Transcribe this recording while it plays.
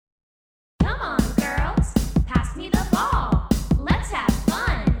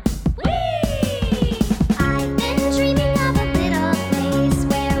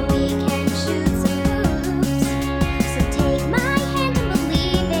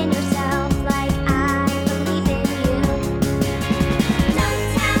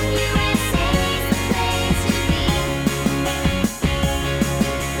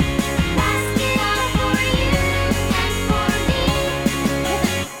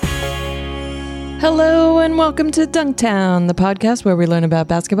Hello and welcome to Dunktown, the podcast where we learn about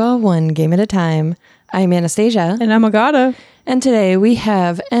basketball one game at a time. I'm Anastasia. And I'm Agata. And today we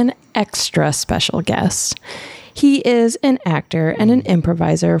have an extra special guest. He is an actor and an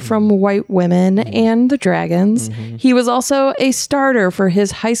improviser from White Women and the Dragons. He was also a starter for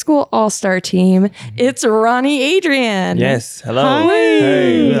his high school all-star team. It's Ronnie Adrian. Yes. Hello. Hi.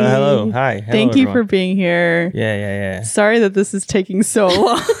 Hey. Hello. Hi. Hello, Thank you everyone. for being here. Yeah. Sorry that this is taking so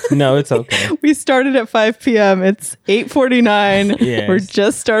long. No, it's okay. We started at 5 p.m. It's 8:49. Yes. We're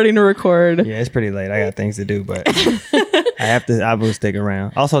just starting to record. Yeah, it's pretty late. I got things to do, but I will stick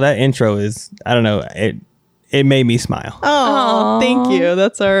around. Also, that intro is, I don't know, it made me smile. Oh, thank you.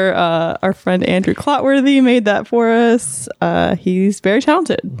 That's our friend Andrew Clotworthy made that for us. He's very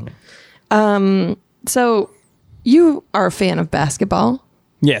talented. So you are a fan of basketball.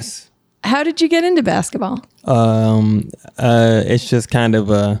 Yes. How did you get into basketball? It's just kind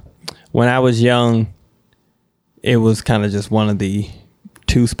of when I was young, it was kind of just one of the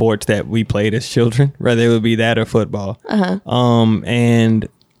two sports that we played as children, whether it would be that or football. And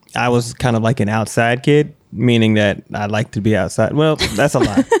I was kind of like an outside kid, meaning that I like to be outside. Well, that's a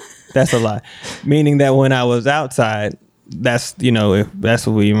lie. That's a lie. Meaning that when I was outside, that's, if that's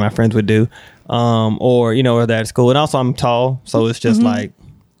what my friends would do. Or they're at school. And also I'm tall. So it's just like,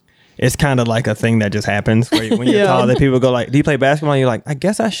 it's kind of like a thing that just happens where when you're tall, that people go like, do you play basketball? And you're like, I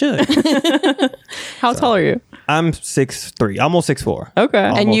guess I should. How tall are you? I'm 6'3", almost 6'4".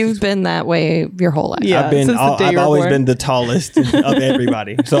 Okay. And you've been that way your whole life. Yeah. I've always been the tallest of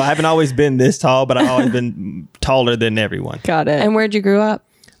everybody. So I haven't always been this tall, but I've always been taller than everyone. Got it. And where'd you grow up?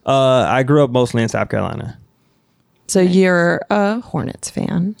 I grew up mostly in South Carolina. So you're a Hornets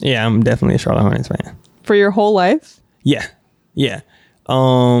fan. Yeah, I'm definitely a Charlotte Hornets fan. For your whole life? Yeah.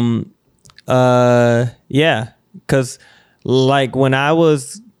 Because like when I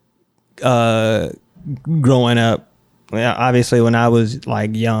was growing up, obviously when I was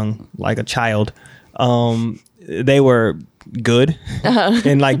like young, like a child, they were good.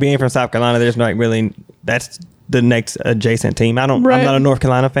 And like being from South Carolina, there's not really, that's the next adjacent team. I'm not a North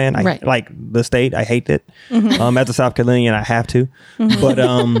Carolina fan. I like the state. I hate it. As a South Carolinian, I have to. But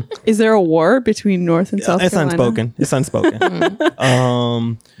is there a war between North and South Carolina? It's unspoken.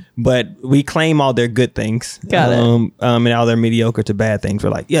 But we claim all their good things. Got it. And all their mediocre to bad things. We're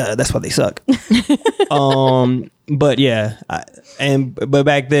like, yeah, that's why they suck. But yeah, but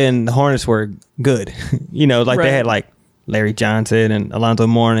back then the Hornets were good. They had like Larry Johnson and Alonzo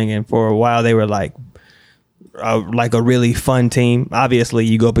Mourning, and for a while they were like a really fun team. Obviously,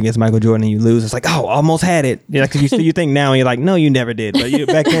 you go up against Michael Jordan and you lose. It's like, oh, almost had it. Because you think now and you're like, no, you never did. But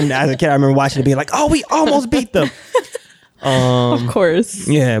back then, as a kid, I remember watching it being like, oh, we almost beat them. Of course.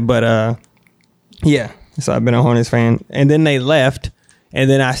 Yeah, but so I've been a Hornets fan, and then they left, and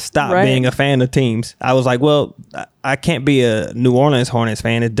then I stopped being a fan of teams. I was like, well, I can't be a New Orleans Hornets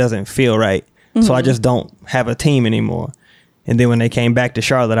fan. It doesn't feel right. So I just don't have a team anymore. And then when they came back to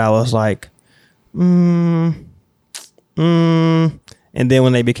Charlotte, I was like, And then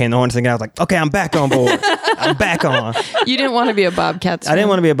when they became the Hornets, I was like, okay, I'm back on board. I'm back on. You didn't want to be a Bobcats fan. I didn't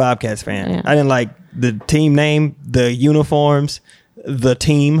want to be a Bobcats fan. Yeah. I didn't like the team name, the uniforms, the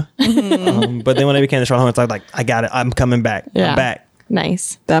team. But then when they became the Charlotte Hornets, I was like, I got it. I'm coming back. Yeah. I'm back.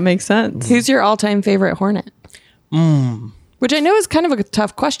 Nice. That makes sense. Who's your all-time favorite Hornet? Which I know is kind of a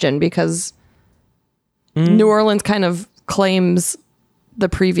tough question because New Orleans kind of claims the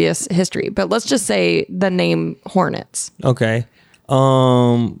previous history, but let's just say the name Hornets. Okay.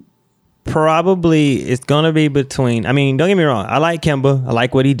 Probably it's gonna be between. I mean, don't get me wrong. I like Kemba. I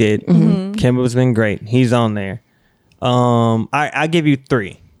like what he did. Kemba's been great. He's on there. I give you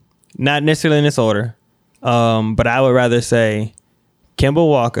three, not necessarily in this order, but I would rather say Kemba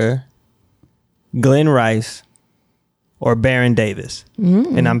Walker, Glenn Rice, or Baron Davis.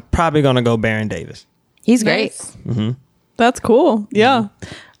 And I'm probably gonna go Baron Davis. He's great. Nice. That's cool. Yeah.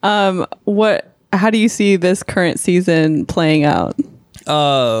 How do you see this current season playing out?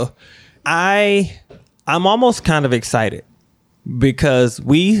 I'm almost kind of excited because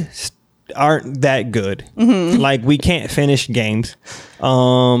we aren't that good. Like we can't finish games.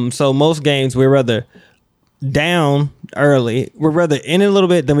 So most games we're rather down early. We're rather in a little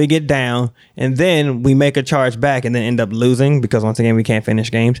bit, then we get down, and then we make a charge back and then end up losing because once again we can't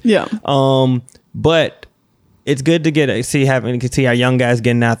finish games. Yeah. But it's good to see our young guys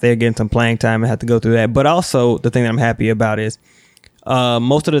getting out there, getting some playing time, and have to go through that. But also the thing that I'm happy about is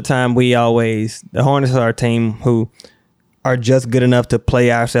most of the time the Hornets are a team who are just good enough to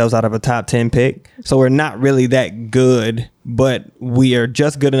play ourselves out of a top 10 pick. So we're not really that good, but we are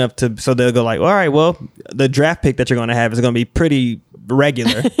just good enough so they'll go like, all right, well, the draft pick that you're going to have is going to be pretty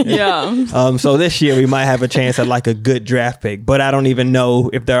regular. Yeah. So this year we might have a chance at like a good draft pick, but I don't even know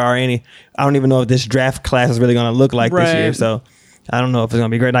if there are any. I don't even know if this draft class is really going to look like this year. So I don't know if it's going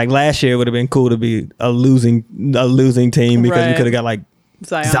to be great. Like last year, it would have been cool to be a losing team because we could have got like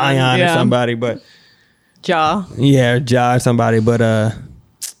Zion or somebody, but Ja or somebody. But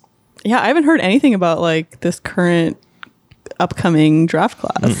yeah, I haven't heard anything about like this current upcoming draft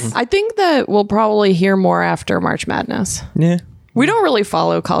class. I think that we'll probably hear more after March Madness. Yeah. We don't really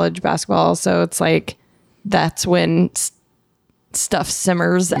follow college basketball, so it's like that's when stuff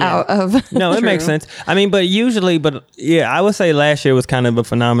simmers out of. No, it makes sense. I mean, but I would say last year was kind of a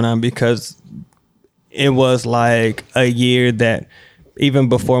phenomenon because it was like a year that even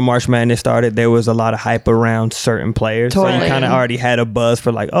before March Madness started, there was a lot of hype around certain players. Totally. So you kind of already had a buzz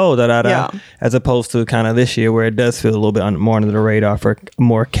for like, as opposed to kind of this year where it does feel a little bit more under the radar for a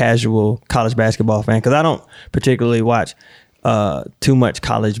more casual college basketball fan. Because I don't particularly watch too much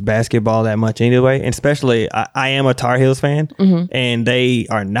college basketball that much anyway. And especially, I am a Tar Heels fan, and they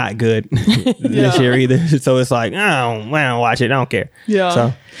are not good this year either. So it's like, I don't watch it. I don't care. Yeah.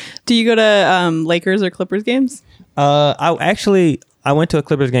 So, do you go to Lakers or Clippers games? I went to a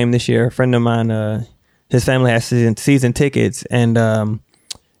Clippers game this year. A friend of mine, his family has season tickets, and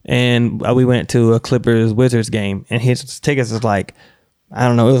we went to a Clippers Wizards game, and his tickets is like, I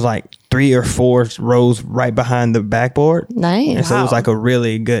don't know, it was like 3 or 4 rows right behind the backboard. Nice. And so it was like a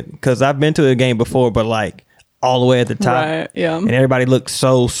really good, because I've been to a game before, but like all the way at the top. Right, yeah. And everybody looked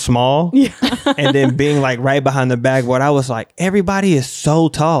so small. Yeah. And then being like right behind the backboard, I was like, everybody is so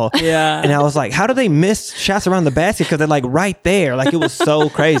tall. Yeah. And I was like, how do they miss shots around the basket? Because they're like right there. Like it was so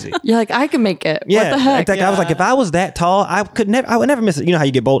crazy. You're like, I can make it. Yeah. What the heck? Exactly. I was like, if I was that tall, I would never miss it. You know how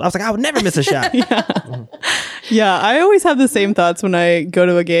you get bold? I was like, I would never miss a shot. Yeah, I always have the same thoughts when I go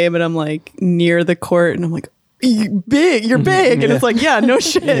to a game and I'm like near the court and I'm like, you're big. And it's like, yeah, no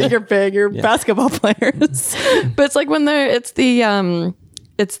shit. You're big. You're basketball players. But it's like when it's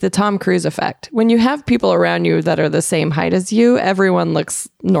the Tom Cruise effect. When you have people around you that are the same height as you, everyone looks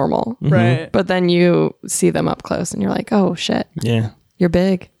normal. Right. But then you see them up close and you're like, oh shit. Yeah. You're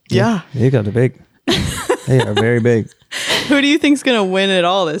big. Yeah. You got the big. They are very big. Who do you think's going to win it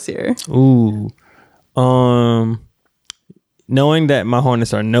all this year? Ooh. Knowing that my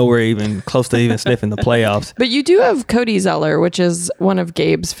Hornets are nowhere even close to even sniffing the playoffs. But you do have Cody Zeller, which is one of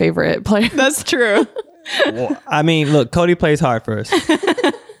Gabe's favorite players. That's true. Well, I mean, look, Cody plays hard for us.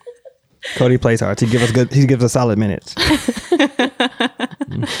 Cody plays hard. He gives us solid minutes.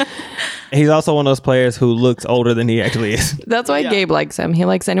 He's also one of those players who looks older than he actually is. That's why Gabe likes him. He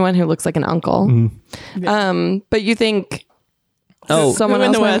likes anyone who looks like an uncle. But you think someone who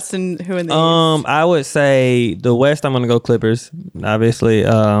in else the West and who in the East? I would say the West, I'm going to go Clippers, obviously.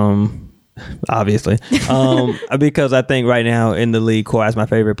 Because I think right now in the league, Kawhi's my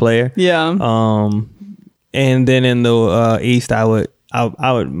favorite player. Yeah. And then in the East, I would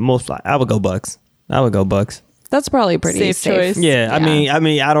go Bucks. I would go Bucks. That's probably pretty Safe choice. Yeah, I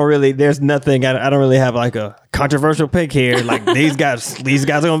mean, I don't really. There's nothing. I don't really have like a controversial pick here. Like these guys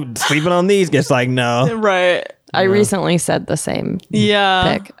are gonna sleeping on these. It's like no. Right. I recently said the same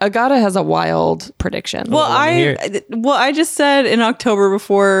pick. Agata has a wild prediction. Well, I just said in October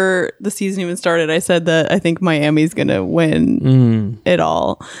before the season even started, I said that I think Miami's going to win it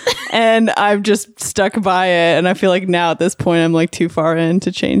all. And I've just stuck by it. And I feel like now at this point, I'm like too far in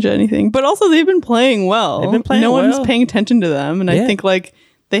to change anything. But also they've been playing well. No one's paying attention to them. And I think like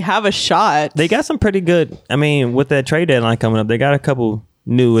they have a shot. They got some pretty good. I mean, with that trade deadline coming up, they got a couple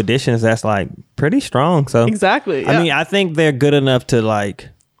new additions that's like pretty strong. So exactly. I mean, I think they're good enough to like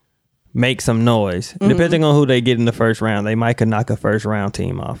make some noise. Depending on who they get in the first round, they might could knock a first round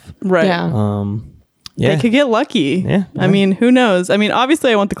team off. Right. Yeah. They could get lucky. Yeah. I mean, who knows? I mean,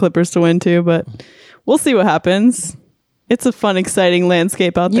 obviously I want the Clippers to win too, but we'll see what happens. It's a fun, exciting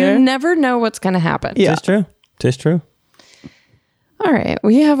landscape out there. You never know what's going to happen. Yeah. It's true. All right.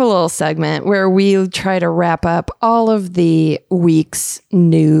 We have a little segment where we try to wrap up all of the week's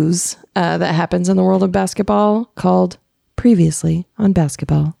news that happens in the world of basketball called Previously on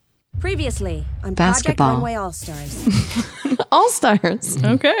Basketball. Previously on Basketball. Project Runway All-Stars. All-Stars.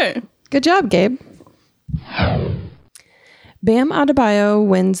 Okay. Good job, Gabe. Bam Adebayo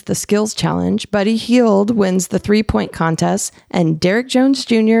wins the skills challenge, Buddy Hield wins the 3-point contest, and Derrick Jones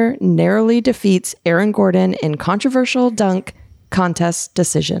Jr. narrowly defeats Aaron Gordon in controversial dunk contest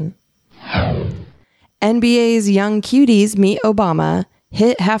decision. NBA's young cuties meet Obama,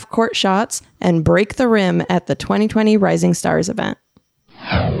 hit half-court shots, and break the rim at the 2020 Rising Stars event.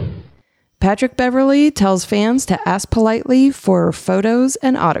 Patrick Beverley tells fans to ask politely for photos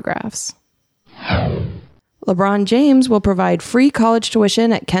and autographs. LeBron James will provide free college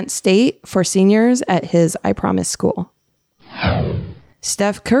tuition at Kent State for seniors at his I Promise school.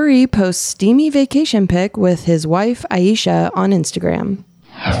 Steph Curry posts steamy vacation pic with his wife Aisha on Instagram.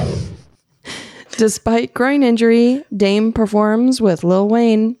 Despite groin injury, Dame performs with Lil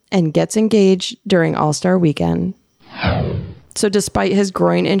Wayne and gets engaged during All-Star Weekend. So despite his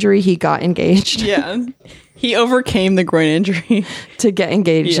groin injury, he got engaged. Yeah. He overcame the groin injury to get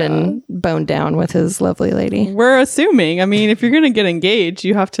engaged and bone down with his lovely lady. We're assuming. I mean, if you're going to get engaged,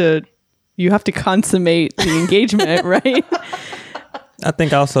 you have to consummate the engagement, right? I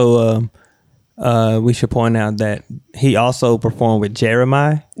think also we should point out that he also performed with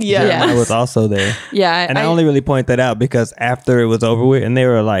Jeremiah. Yeah. Jeremiah was also there. Yeah. And I only really point that out because after it was over with and they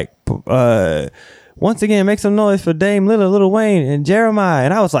were like, once again, make some noise for Dame Lil Wayne and Jeremiah.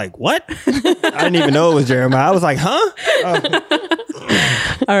 And I was like, what? I didn't even know it was Jeremiah. I was like, huh?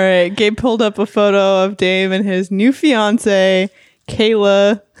 All right. Gabe pulled up a photo of Dame and his new fiance,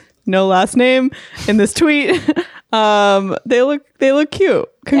 Kayla, no last name, in this tweet. They look cute.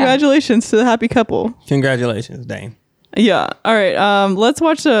 Congratulations to the happy couple. Congratulations, Dame. Yeah. All right. Let's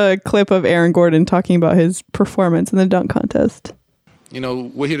watch a clip of Aaron Gordon talking about his performance in the dunk contest. You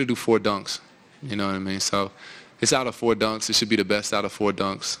know, we're here to do 4 dunks. You know what I mean? So it's out of 4 dunks. It should be the best out of 4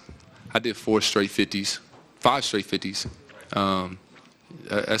 dunks. I did 4 straight 50s, 5 straight 50s.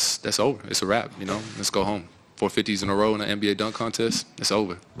 That's over. It's a wrap, you know. Let's go home. 4 50s in a row in an NBA dunk contest. It's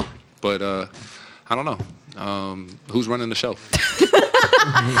over. But I don't know. Who's running the show?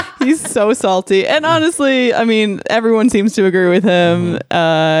 He's so salty. And honestly, I mean, everyone seems to agree with him.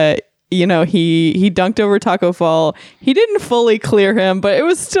 You know, he dunked over Taco Fall. He didn't fully clear him, but it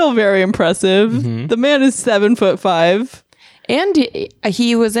was still very impressive. The man is 7'5". And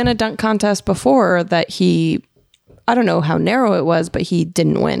he was in a dunk contest before that I don't know how narrow it was, but he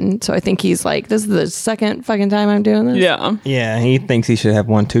didn't win. So I think he's like, this is the second fucking time I'm doing this. Yeah. Yeah, he thinks he should have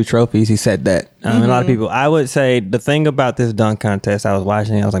won 2 trophies. He said that. A lot of people, I would say the thing about this dunk contest, I was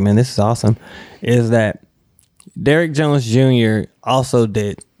watching, I was like, man, this is awesome, is that Derrick Jones Jr. also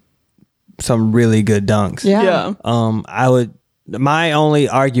did some really good dunks. Yeah. My only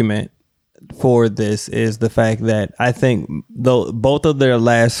argument for this is the fact that I think both of their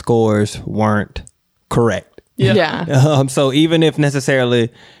last scores weren't correct. Yeah. So even if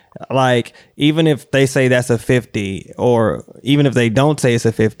necessarily, like, even if they say that's a 50, or even if they don't say it's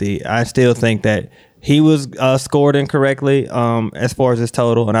a 50, I still think that he was scored incorrectly as far as his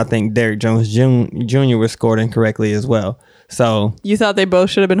total, and I think Derrick Jones Jr. was scored incorrectly as well. So You thought they both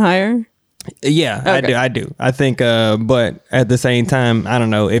should have been higher? yeah, Okay. I do. I think, but at the same time, I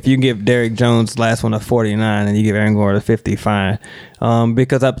don't know. If you give Derrick Jones last one a 49 and you give Aaron Gordon a 50, fine.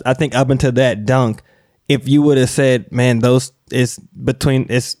 Because I think up until that dunk, if you would have said, man, let's just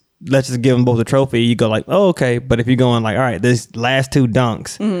give them both a trophy, you go like, oh, okay. But if you're going like, all right, this last 2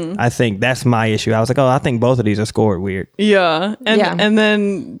 dunks, I think that's my issue. I was like, oh, I think both of these are scored weird. Yeah. And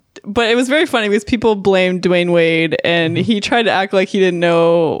then, but it was very funny because people blamed Dwayne Wade and he tried to act like he didn't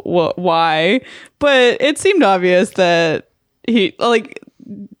know why, but it seemed obvious that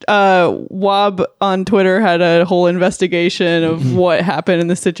Wob on Twitter had a whole investigation of what happened in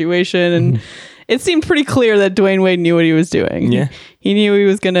the situation, and it seemed pretty clear that Dwayne Wade knew what he was doing. Yeah. He knew he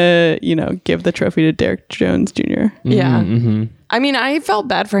was going to, give the trophy to Derrick Jones Jr. Yeah. I mean, I felt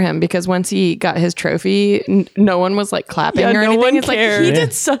bad for him because once he got his trophy, no one was like clapping or no anything. one It's cared. like, he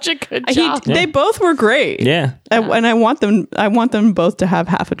did such a good job. They both were great. Yeah. And I want them both to have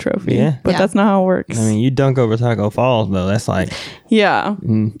half a trophy. Yeah. But Yeah. that's not how it works. I mean, you dunk over Taco Falls, though. That's like... Yeah.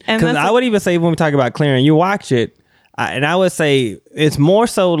 And Because I would even say when we talk about clearing, you watch it, and I would say it's more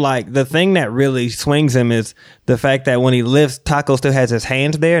so like the thing that really swings him is the fact that when he lifts, Taco still has his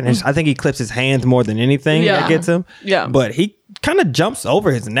hands there. And I think he clips his hands more than anything Yeah. that gets him. Yeah. But he kind of jumps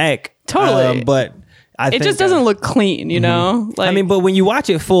over his neck. Totally. But I think it just doesn't look clean, you know? Like, I mean, but when you watch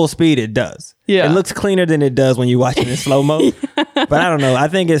it full speed, it does. Yeah. It looks cleaner than it does when you watch it in slow mo. But I don't know. I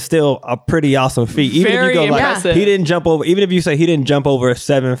think it's still a pretty awesome feat. Even Very if you go impressive. like he didn't jump over, even if you say he didn't jump over a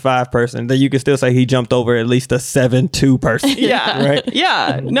 7'5" person, then you can still say he jumped over at least a 7'2" person. yeah. Right?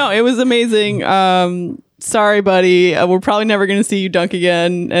 Yeah. No, it was amazing. Sorry, buddy. We're probably never going to see you dunk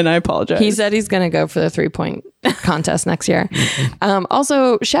again, and I apologize. He said he's going to go for the 3-point contest next year.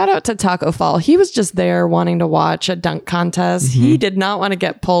 Also, shout out to Taco Fall. He was just there wanting to watch a dunk contest. He did not want to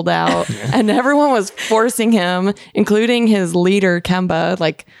get pulled out, and everyone was forcing him, including his leader, Kemba,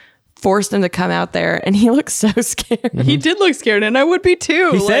 like forced him to come out there, and he looked so scared. He did look scared, and I would be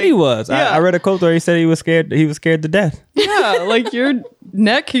too. He said he was. Yeah. I read a quote where he said he was scared. He was scared to death. Yeah, like your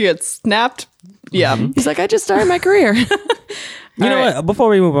neck gets snapped. Yeah. He's like, I just started my career. You know what? Before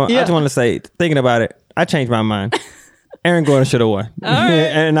we move on, I Yeah. just want to say, thinking about it, I changed my mind. Aaron Gordon should have won.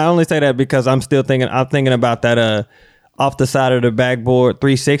 And I only say that because I'm thinking about that off the side of the backboard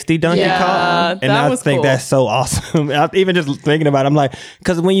 360 dunk he caught. And that I was think cool. that's so awesome. Even just thinking about it, I'm like,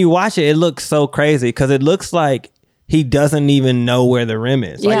 because when you watch it, it looks so crazy because it looks like he doesn't even know where the rim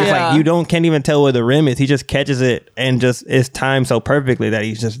is. Like, it's like you can't even tell where the rim is. He just catches it and just it's timed so perfectly that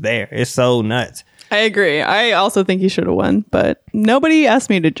he's just there. It's so nuts. I agree. I also think he should have won, but nobody asked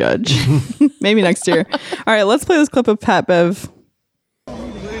me to judge. Maybe next year. All right, let's play this clip of Pat Bev.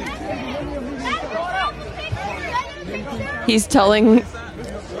 He's telling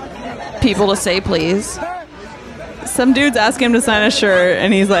people to say please. Some dude's asking him to sign a shirt,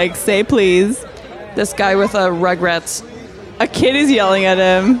 and he's like, say please. This guy with a Rugrats. A kid is yelling at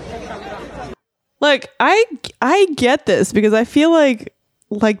him. Look, I get this because I feel like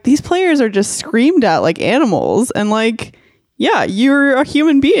these players are just screamed at like animals, and like, yeah, you're a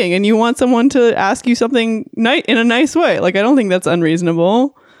human being and you want someone to ask you something in a nice way. Like, I don't think that's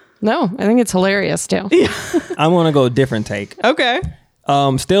unreasonable. No, I think it's hilarious too. I want to go different take. Okay.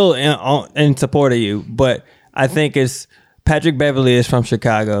 Still in support of you, but I think it's Patrick Beverly is from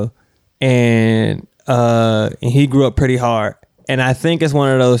Chicago, and he grew up pretty hard. And I think it's one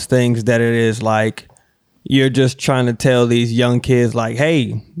of those things that it is like you're just trying to tell these young kids like,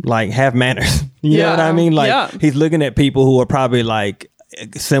 hey, like have manners. You know what I mean? Like he's looking at people who are probably like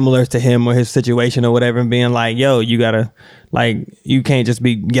similar to him or his situation or whatever and being like, yo, you gotta like, you can't just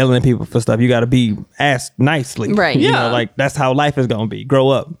be yelling at people for stuff. You gotta be asked nicely. Right. You know, like that's how life is gonna be. Grow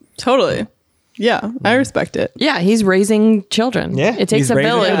up. Totally. Yeah, I respect it. Yeah, he's raising children. Yeah. It takes a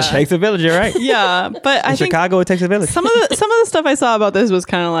village. It takes a village, you're right. Yeah, but I In think Chicago, it takes a village. some of the stuff I saw about this was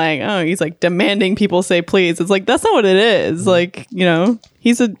kind of like, oh, he's like demanding people say please. It's like that's not what it is. Like, you know,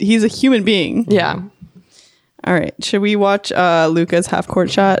 he's a human being. Yeah. All right, should we watch Luka's half court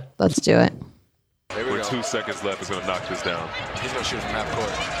shot? Let's do it. With 2 seconds left, is going to knock this down. He's going to shoot from half court.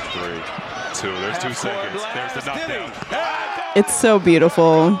 3, 2. There's 2 seconds. There's the knockdown. It's so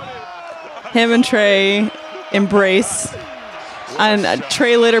beautiful. Him and Trey embrace. And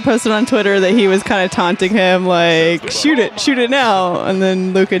Trey later posted on Twitter that he was kind of taunting him, like, shoot it now. And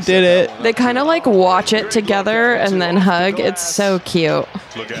then Luka did it. They kind of like watch it together and then hug. It's so cute.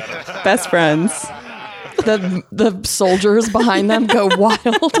 Look at him. Best friends. The soldiers behind them go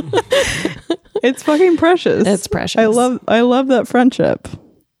wild. It's fucking precious. It's precious. I love that friendship.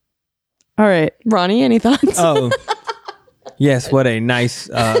 All right. Ronnie, any thoughts? Oh, yes. What a nice,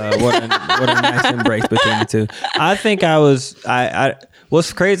 what a nice embrace between the two. I think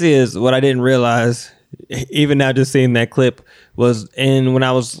what's crazy is what I didn't realize, even now just seeing that clip, was when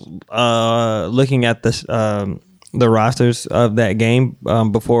I was looking at the rosters of that game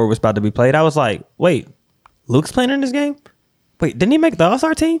before it was about to be played. I was like, wait, Luke's playing in this game? Wait, didn't he make the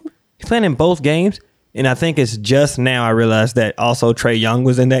All-Star team? He's playing in both games. And I think it's just now I realized that also Trae Young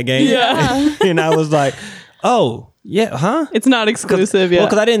was in that game. Yeah. And I was like, oh, yeah, huh? It's not exclusive, Well,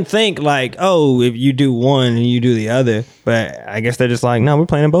 because I didn't think like, oh, if you do one and you do the other. But I guess they're just like, no, we're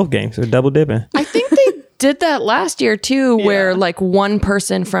playing in both games. We're double dipping. I think they did that last year too, where like one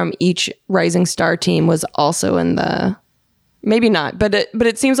person from each Rising Star team was also in the. Maybe not, but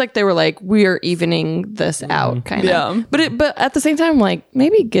it seems like they were like, we are evening this out, kind of. Yeah. But at the same time, like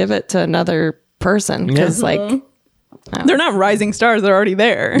maybe give it to another person because like they're not rising stars; they're already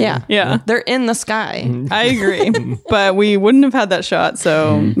there. yeah, they're in the sky. I agree, but we wouldn't have had that shot,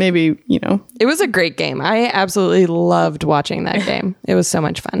 so maybe It was a great game. I absolutely loved watching that game. It was so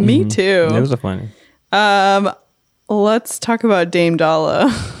much fun. Me too. It was a funny. Let's talk about Dame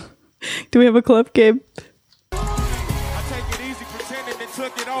Dalla. Do we have a clip, Gabe?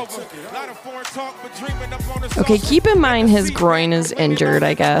 Okay, keep in mind his groin is injured,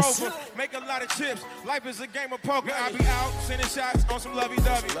 I guess.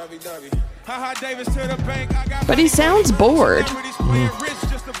 But he sounds bored.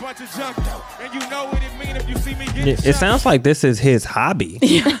 It sounds like this is his hobby.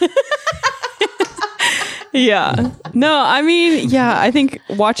 Yeah. No, I mean, yeah, I think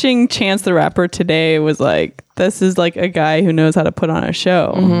watching Chance the Rapper today was like, this is like a guy who knows how to put on a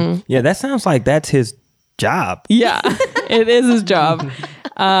show. Yeah, that sounds like that's his job. Yeah, it is his job.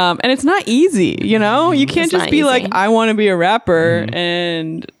 And it's not easy, you know? You can't It's just not be easy. like, I want to be a rapper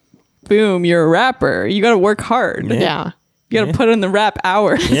and boom, you're a rapper. You got to work hard. Yeah. You got to put in the rap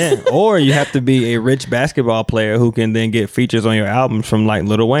hours. Yeah, or you have to be a rich basketball player who can then get features on your albums from like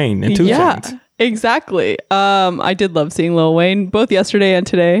Lil Wayne and 2 Yeah, Chainz. exactly. I did love seeing Lil Wayne both yesterday and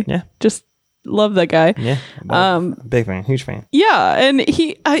today. Yeah. Just love that guy. Yeah. Big fan. Huge fan. Yeah, and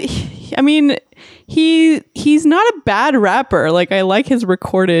I mean, he's not a bad rapper. Like, I like his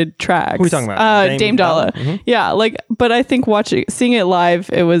recorded tracks. Who are you talking about? Dame Dollar. Mm-hmm. Yeah, like, but I think seeing it live,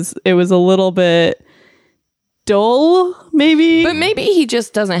 it was a little bit dull, maybe. But maybe he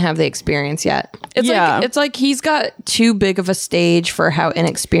just doesn't have the experience yet. It's like he's got too big of a stage for how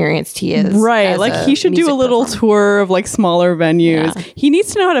inexperienced he is. Right. Like, he should do a little tour of like smaller venues. Yeah. He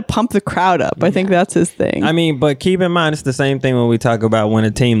needs to know how to pump the crowd up. I think that's his thing. I mean, but keep in mind, it's the same thing when we talk about when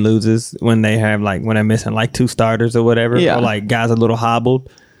a team loses, when they're missing like 2 starters or whatever, Yeah. or like guys a little hobbled.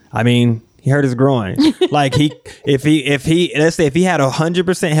 I mean, he hurt his groin. Like if he let's say if he had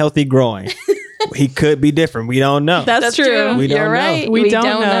 100% healthy groin, he could be different. We don't know. That's true. We don't You're know. right. We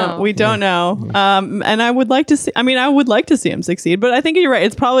don't know. We don't know. And I would like to see him succeed, but I think you're right.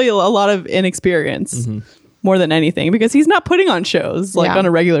 It's probably a lot of inexperience more than anything, because he's not putting on shows like on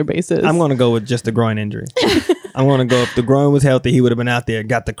a regular basis. I'm going to go with just the groin injury. I'm going to go, if the groin was healthy, he would have been out there,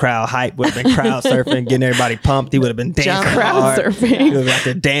 got the crowd hype, would have been crowd surfing, getting everybody pumped. He would have been dancing crowd hard. surfing. He would have been out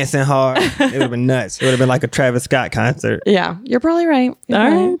there dancing hard. It would have been nuts. It would have been like a Travis Scott concert. Yeah, you're probably right. You're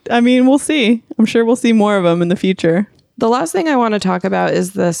All right. I mean, we'll see. I'm sure we'll see more of him in the future. The last thing I want to talk about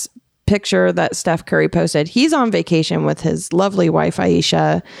is this picture that Steph Curry posted. He's on vacation with his lovely wife,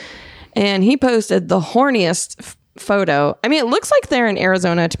 Aisha, and he posted the horniest photo. I mean, it looks like they're in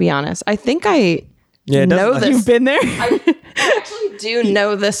Arizona, to be honest. I think I know this. You've been there? I actually do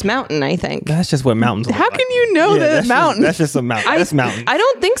know this mountain, I think. That's just what mountains look How like. can you know the mountain? That's just a mountain. That's mountain. I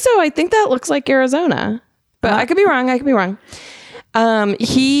don't think so. I think that looks like Arizona. But I could be wrong.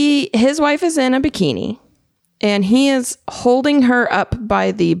 His wife is in a bikini, and he is holding her up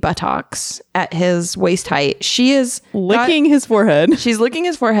by the buttocks at his waist height. She is Licking his forehead. She's licking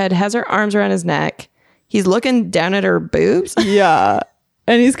his forehead, has her arms around his neck. He's looking down at her boobs. Yeah.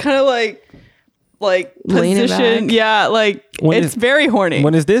 And he's kind of like Leaning position. back. Yeah, like When it's very horny.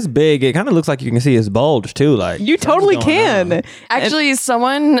 When it's this big, it kind of looks like you can see his bulge too. Like You totally can. Actually,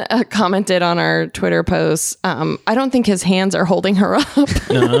 someone commented on our Twitter post, I don't think his hands are holding her up.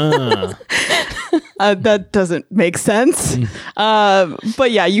 That doesn't make sense.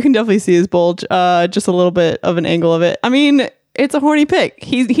 But yeah, you can definitely see his bulge. Just a little bit of an angle of it. I mean, it's a horny pic.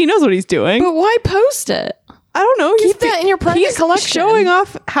 He knows what he's doing. But why post it? I don't know. Keep that in your private he's collection. showing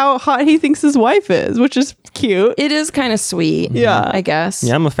off how hot he thinks his wife is, which is cute. It is kind of sweet. Yeah. I guess.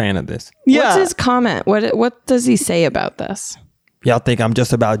 Yeah, I'm a fan of this. Yeah. What's his comment? What does he say about this? Y'all think I'm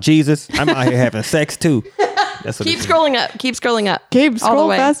just about Jesus? I'm out here having sex too. That's what Keep it is. scrolling up. Keep scrolling up. Gabe, All the scroll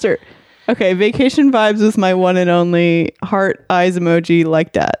way. faster. Okay, vacation vibes with my one and only heart eyes emoji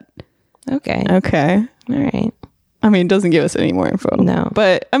like that. Okay. Okay. All right. I mean, it doesn't give us any more info. No.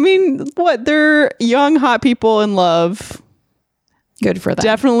 But I mean, they're young, hot people in love. Good for them.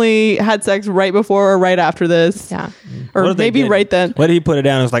 Definitely had sex right before or right after this. Yeah. Or What are they maybe getting? right then. What did he put it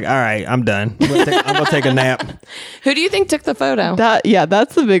down? It's like, all right, I'm done. I'm gonna take a nap. Who do you think took the photo?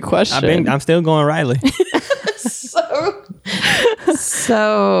 That's the big question. I'm still going Riley.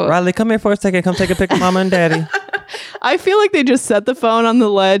 So Riley, come here for a second. Come take a pic of mama and daddy. I feel like they just set the phone on the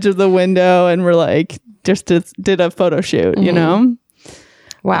ledge of the window and were like, just did a photo shoot, you know?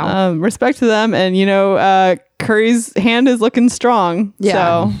 wow. Respect to them. And, Curry's hand is looking strong. Yeah.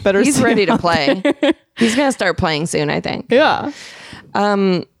 So better He's see ready him to play. He's gonna start playing soon, I think. Yeah.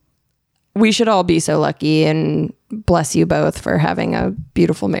 We should all be so lucky, and bless you both for having a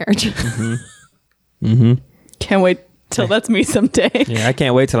beautiful marriage. Can't wait till that's me someday. Yeah, I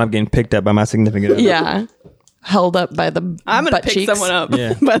can't wait till I'm getting picked up by my significant other. Yeah. Held up by the I'm going to butt pick cheeks. someone up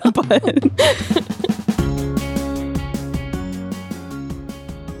Yeah. by the butt.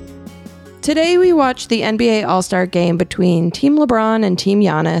 Today we watched the NBA All-Star game between Team LeBron and Team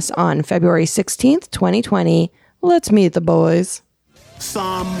Giannis on February 16th, 2020. Let's meet the boys.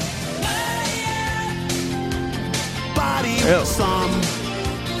 Some body, some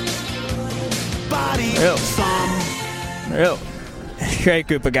body, some. Great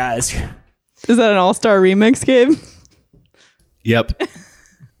group of guys. Is that an all-star remix, Gabe? Yep.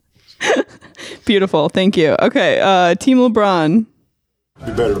 Beautiful. Thank you. Okay. Team LeBron.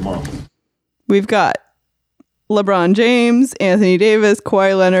 Be better tomorrow. We've got LeBron James, Anthony Davis,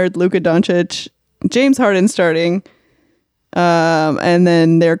 Kawhi Leonard, Luka Doncic, James Harden starting. And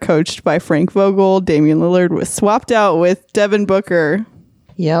then they're coached by Frank Vogel. Damian Lillard was swapped out with Devin Booker.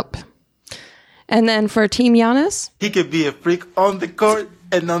 Yep. And then for Team Giannis, He could be a freak on the court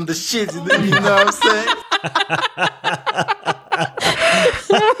and on the shit. You know what I'm saying?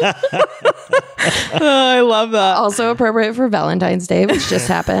 I love that. also appropriate for Valentine's Day, which just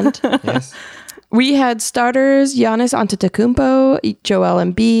happened. Yes. We had starters Giannis Antetokounmpo, Joel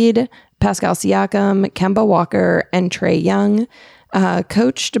Embiid, Pascal Siakam, Kemba Walker, and Trae Young,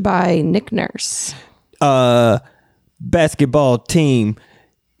 coached by Nick Nurse. Basketball team,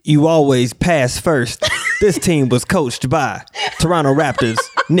 you always pass first. This team was coached by Toronto Raptors,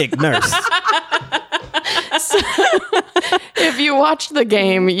 Nick Nurse. If you watched the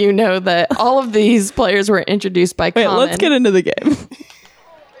game, you know that all of these players were introduced by Wait, Common. let's get into the game.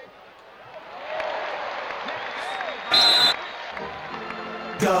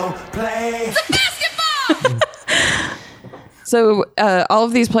 Go play. So all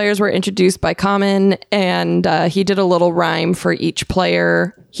of these players were introduced by Common, and he did a little rhyme for each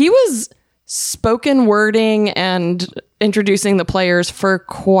player. He was spoken wording and introducing the players for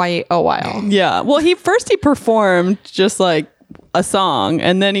quite a while. Yeah. Well, he performed just like a song,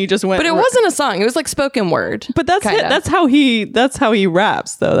 and then he just went. But it wasn't a song. It was like spoken word. But that's kinda. that's how he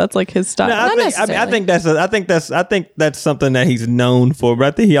raps, though. That's like his style. No, I think that's something that he's known for. But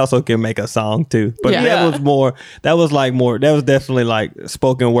I think he also can make a song too. But Yeah. that was definitely like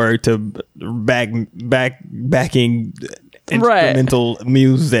spoken word to backing instrumental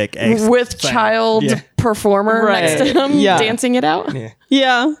music with child performer next to him dancing it out.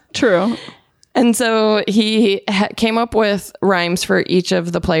 Yeah, true. And so he came up with rhymes for each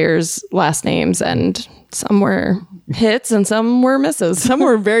of the players' last names, and some were hits and some were misses. Some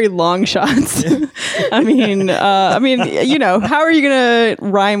were very long shots. I mean, you know, how are you gonna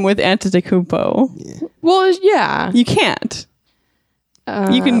rhyme with Antetokounmpo? Well, yeah, You can't.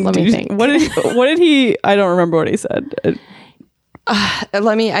 You can. let me think. What did he? I don't remember what he said. I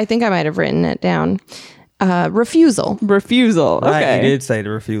think I might have written it down. Refusal. Refusal. Okay. Right, he did say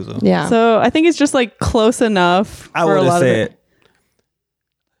the refusal. Yeah. So I think it's just like close enough. I for would a have lot of said it.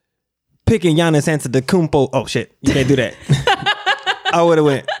 picking Giannis Antetokounmpo. Oh shit, you can't do that. I would have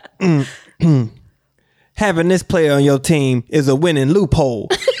went. Having this player on your team is a winning loophole.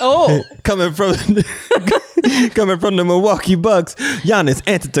 Oh, coming from the Milwaukee Bucks, Giannis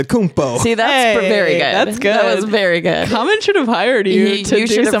Antetokounmpo. See, that's very good. That's good. That was very good. Common should have hired you to you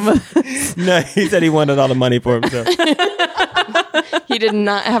do should've- some of this. No, he said he wanted all the money for himself. He did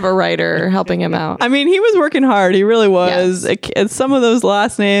not have a writer helping him out. I mean, he was working hard. He really was. Yes. And some of those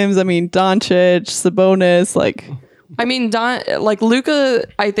last names, I mean, Doncic, Sabonis, like... I mean, Luka,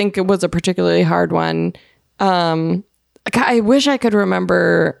 I think it was a particularly hard one. I wish I could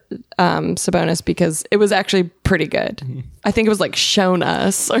remember Sabonis because it was actually pretty good. I think it was like Shown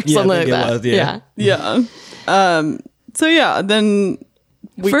Us or something like that. Was, yeah. Yeah. So yeah, then...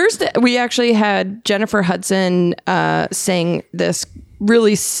 First, we actually had Jennifer Hudson sing this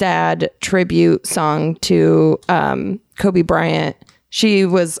really sad tribute song to Kobe Bryant. She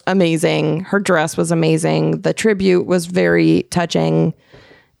was amazing. Her dress was amazing. The tribute was very touching.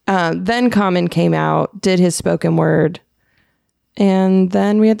 Then Common came out, did his spoken word, and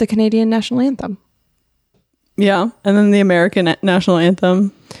then we had the Canadian national anthem. Yeah, and then the American national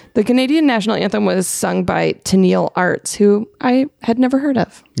anthem. The Canadian national anthem was sung by Tennille Arts, who I had never heard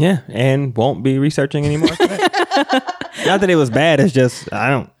of. Yeah, and won't be researching anymore. For that. Not that it was bad. It's just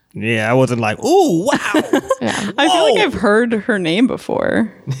I wasn't like, ooh, wow. I feel like I've heard her name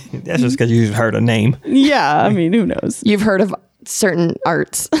before. That's just because you heard a name. Yeah, I mean, who knows? You've heard of certain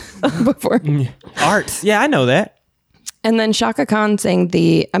arts before. Arts. Yeah, I know that. And then Shaka Khan sang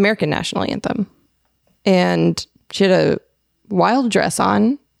the American national anthem. And she had a wild dress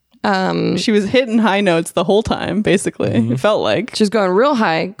on. She was hitting high notes the whole time, basically. It felt like. She was going real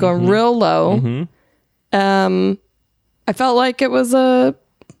high, going real low. I felt like it was a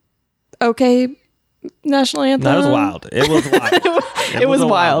okay national anthem. No, it was wild. It was wild. It was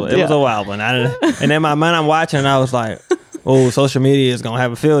wild. It was a wild one. And in my mind, I'm watching, and I was like, oh, social media is gonna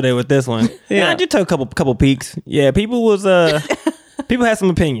have a field day with this one. Yeah, I just took a couple peeks. Yeah, people had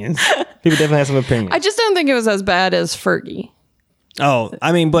some opinions. People definitely had some opinions. I just don't think it was as bad as Fergie. Oh,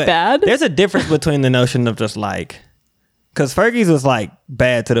 I mean, but Bad? there's a difference between the notion of just like, because Fergie's was like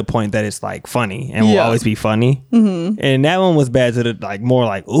bad to the point that it's like funny and will always be funny, and that one was bad to the like more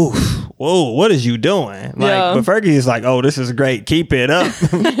like, oof, whoa, what is you doing? Like, but Fergie is like, oh, this is great, keep it up,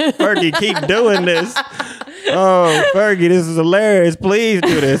 Fergie, keep doing this. Oh, Fergie, this is hilarious. Please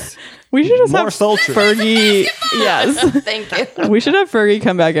do this. We should just More have sultry. Fergie. Yes. Thank you. We should have Fergie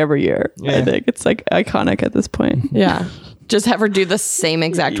come back every year. Yeah. I think it's like iconic at this point. Yeah. Just have her do the same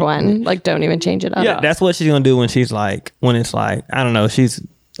exact one. Like, don't even change it up. Yeah. That's what she's gonna do when it's like, I don't know, she's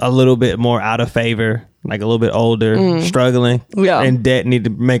a little bit more out of favor, like a little bit older, struggling, in debt, need to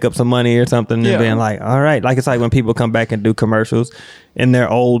make up some money or something, and being like, all right, like it's like when people come back and do commercials in their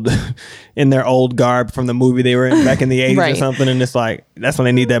old garb from the movie they were in back in the 80s or something, and it's like that's when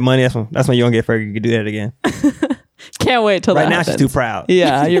they need that money. That's when you're gonna get Fergie to do that again. Can't wait till Right that now, happens. she's too proud.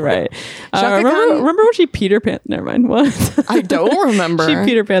 Yeah, you're right. Shaka Khan- remember when she Peter Pan? Never mind. What? I don't remember. She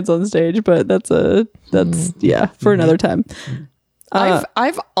Peter Pan's on stage, but that's for another time.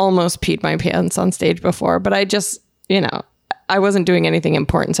 I've almost peed my pants on stage before, but I just, I wasn't doing anything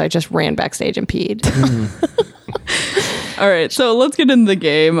important, so I just ran backstage and peed. All right, so let's get into the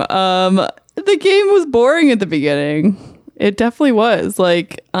game. The game was boring at the beginning. It definitely was.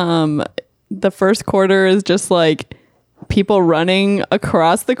 Like, the first quarter is just like people running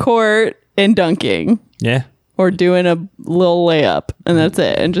across the court and dunking Yeah. or doing a little layup, and that's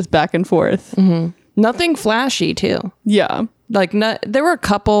it, and just back and forth. Nothing flashy, too. Yeah. Like, there were a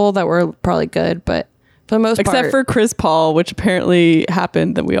couple that were probably good, but for the most part. Except for Chris Paul, which apparently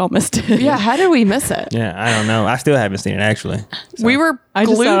happened that we all missed it. Yeah, how did we miss it? Yeah, I don't know. I still haven't seen it, actually. So. We were I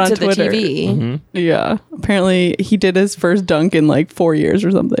just saw it glued on to the Twitter. TV. Yeah. Apparently he did his first dunk in like 4 years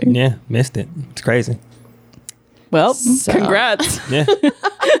or something. Yeah, missed it. It's crazy. Well, So- congrats. Yeah.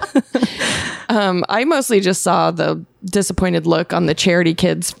 I mostly just saw the disappointed look on the charity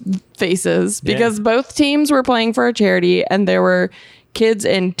kids' faces because both teams were playing for a charity and there were kids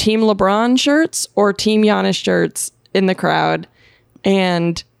in Team LeBron shirts or Team Giannis shirts in the crowd.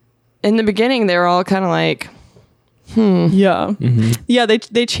 And in the beginning, they were all kind of like, Yeah. Yeah,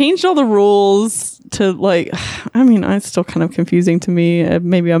 they changed all the rules to like, I mean, it's still kind of confusing to me.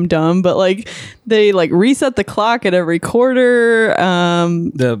 Maybe I'm dumb, but like they like reset the clock at every quarter.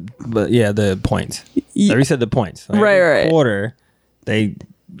 The points. They reset the points. Like Right, every right. Quarter,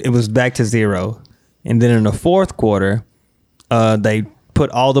 it was back to 0, and then in the fourth quarter, they put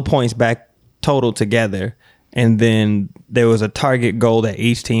all the points back total together, and then there was a target goal that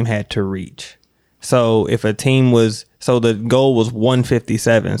each team had to reach. So if a team the goal was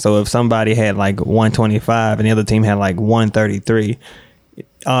 157. So if somebody had like 125 and the other team had like 133,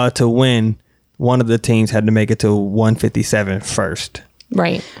 to win, one of the teams had to make it to 157 first.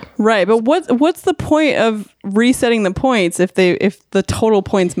 right. Right, but what's the point of resetting the points if the total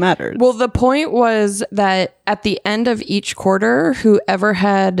points mattered? Well, the point was that at the end of each quarter, whoever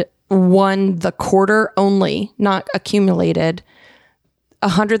had won the quarter only, not accumulated,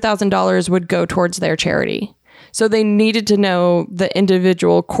 $100,000 would go towards their charity. So they needed to know the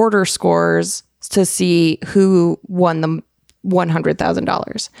individual quarter scores to see who won the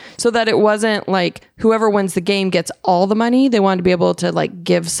 $100,000, so that it wasn't like whoever wins the game gets all the money. They wanted to be able to like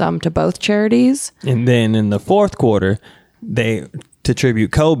give some to both charities. And then in the fourth quarter, to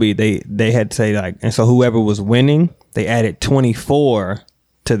tribute Kobe, they had to say like, and so whoever was winning, they added 24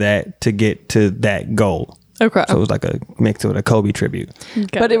 to that to get to that goal. Okay. So it was like a mix with a Kobe tribute.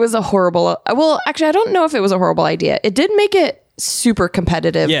 But it was a horrible. Well, actually, I don't know if it was a horrible idea. It did make it super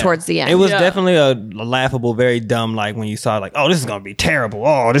competitive towards the end. It was definitely a laughable, very dumb, like when you saw like, oh, this is going to be terrible.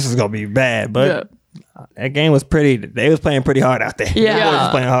 Oh, this is going to be bad. But that game was they was playing pretty hard out there. Yeah. They was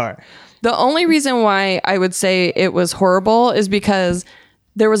playing hard. The only reason why I would say it was horrible is because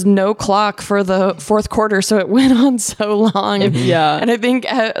there was no clock for the fourth quarter, so it went on so long. Yeah. And I think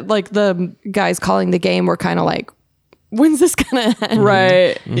like the guys calling the game were kind of like, when's this gonna end?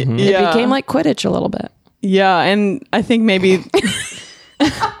 Right. Mm-hmm. It became like Quidditch a little bit. Yeah, and I think maybe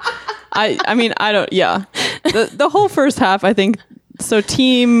I mean I don't the whole first half I think so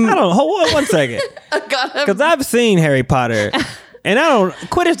team I don't know. Hold on one second. Because I've seen Harry Potter. And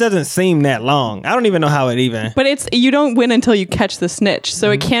Quidditch doesn't seem that long. I don't even know how it even. but you don't win until you catch the snitch, so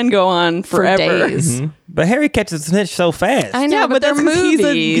it can go on forever. days. But Harry catches the snitch so fast. I know, Yeah, but but they're that's 'cause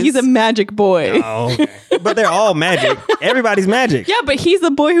movies. he's a magic boy. Oh, okay. But they're all magic. Everybody's magic. Yeah, but he's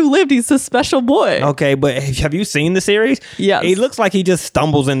the boy who lived. He's a special boy. Okay, but have you seen the series? Yes. He looks like he just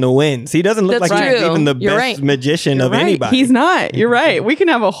stumbles and wins. He doesn't look That's like he's true. even the You're best right. magician of Right. anybody. He's not. You're right. We can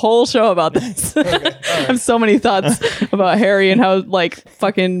have a whole show about this. I have so many thoughts about Harry and how like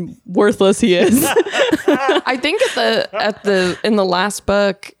fucking worthless he is. I think in the last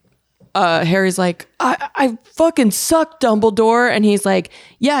book, Harry's like, I fucking suck, Dumbledore, and he's like,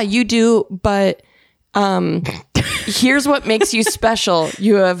 yeah, you do, but here's what makes you special.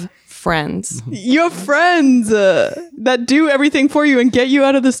 You have friends. You have friends that do everything for you and get you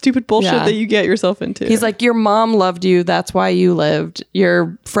out of the stupid bullshit Yeah. that you get yourself into. He's like, your mom loved you. That's why you lived.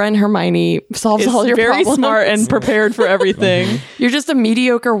 Your friend Hermione solves is all your very problems. smart and prepared for everything. You're just a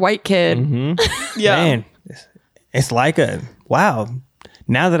mediocre white kid. Yeah. Man, it's like wow.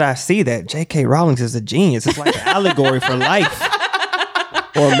 Now that I see that, J.K. Rowling is a genius. It's like an allegory for life.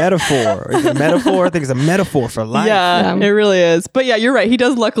 Or a metaphor. Is it a metaphor? I think it's a metaphor for life. Yeah, it really is. But yeah, you're right. He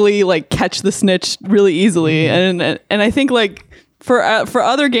does luckily like catch the snitch really easily, and I think like for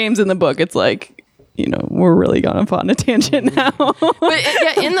other games in the book, it's like we're really going off on a tangent now. But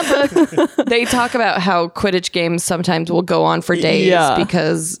yeah, in the book, they talk about how Quidditch games sometimes will go on for days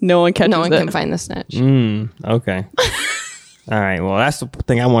because no one can find the snitch. Okay. All right. Well, that's the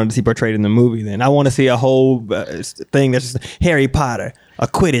thing I wanted to see portrayed in the movie. Then I want to see a whole thing that's just Harry Potter, a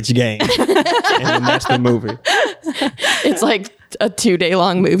Quidditch game, and then that's the movie. It's like a 2-day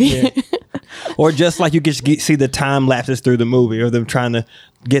long movie. Yeah. Or just like you can see the time lapses through the movie, or them trying to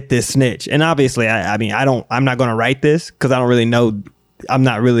get this snitch. And obviously, I'm not going to write this because I don't really know. I'm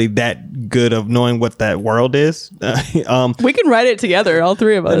not really that good of knowing what that world is. We can write it together, all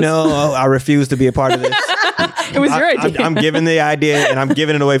three of us. No, I refuse to be a part of this. It was your idea. I'm giving the idea and I'm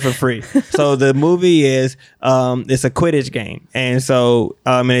giving it away for free. So the movie is it's a Quidditch game, and so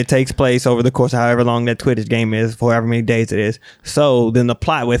and it takes place over the course of however long that Quidditch game is, for however many days it is. So then the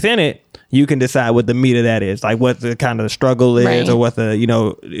plot within it, you can decide what the meat of that is, like what the kind of struggle is, right. or what the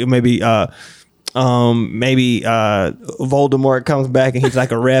maybe Voldemort comes back and he's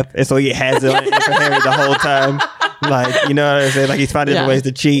like a rep, and so he has it for Harry the whole time. Like, what I'm saying? Like he's finding ways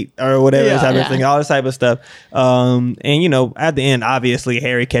to cheat or whatever, all this type of stuff. And at the end, obviously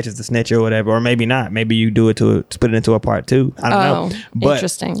Harry catches the snitch or whatever, or maybe not. Maybe you do it to split it into a part 2. I don't know. But,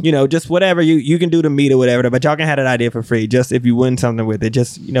 interesting. Just whatever you can do to meet or whatever. But y'all can have that idea for free. Just if you win something with it,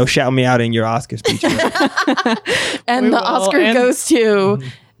 just shout me out in your Oscar speech. And Oscar goes to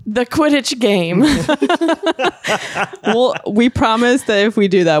the Quidditch game. We promise that if we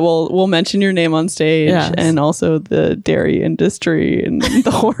do that, we'll mention your name on stage, and also the dairy industry and the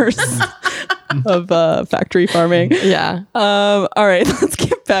horse of factory farming. Yeah. All right, let's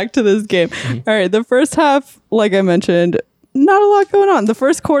get back to this game. All right, the first half, like I mentioned, not a lot going on. The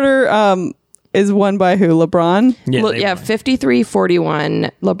first quarter is won by who? LeBron? Yeah,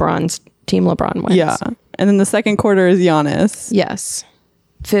 53-41. Team LeBron wins. Yeah. And then the second quarter is Giannis. Yes.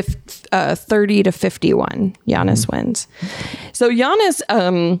 30-51. Giannis wins. So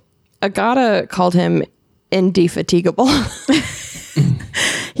Giannis, Agata called him indefatigable.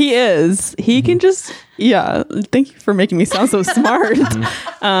 He is. He can just, thank you for making me sound so smart.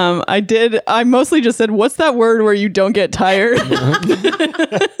 I mostly just said, what's that word where you don't get tired?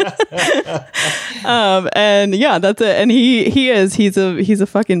 And that's it. And he's a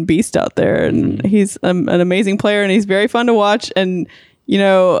fucking beast out there, and he's an amazing player, and he's very fun to watch. And he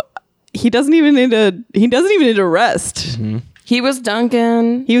doesn't even need to rest. Mm-hmm. He was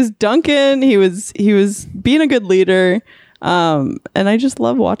dunking. He was being a good leader. And I just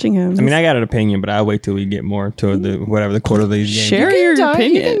love watching him. I mean, I got an opinion, but I'll wait till we get more to whatever the quarter of these games. Share your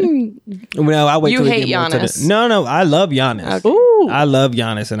opinion. Well, I'll wait till we hate get more Giannis. No, I love Giannis. Okay. Ooh. I love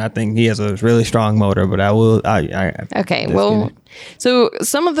Giannis, and I think he has a really strong motor. But I will. Okay, well, so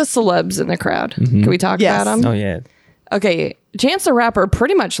some of the celebs in the crowd. Can we talk about them? Oh yeah. Okay, Chance the Rapper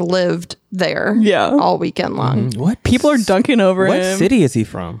pretty much lived there. All weekend long. What People are dunking over him. What city is he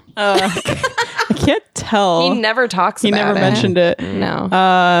from? I can't tell. He never talks He about never it. mentioned it. No.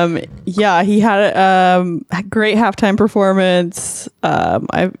 He had a great halftime performance.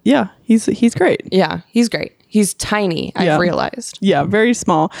 He's great. Yeah, he's great. He's tiny, I've realized. Yeah, very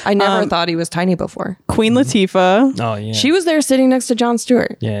small. I never thought he was tiny before. Queen Latifah. Oh yeah. She was there sitting next to Jon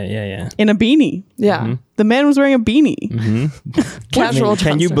Stewart. Yeah. In a beanie. Yeah. The man was wearing a beanie. Casual.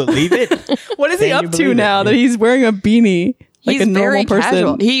 Can you believe it? What is he Can you up to believe now it? that he's wearing a beanie like He's a normal very person?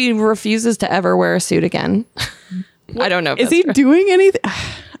 casual. He refuses to ever wear a suit again. I don't know. If Is that's he true. doing anything?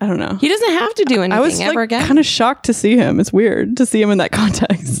 I don't know. He doesn't have to do anything I was ever again. kind of shocked to see him. It's weird to see him in that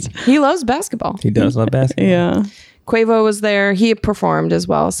context. He loves basketball. He does love basketball. Yeah. Quavo was there. He performed as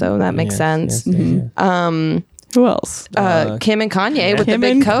well, so that makes sense. Who else? Kim and Kanye with Kim the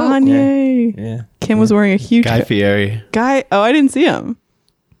big and coat. Kanye. Yeah. Kim was wearing a huge Guy coat. Fieri. Guy. Oh, I didn't see him.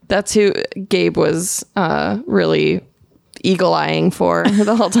 That's who Gabe was really eagle-eyeing for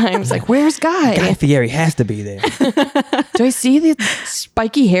the whole time. He's like, where's Guy? Guy Fieri has to be there. Do I see the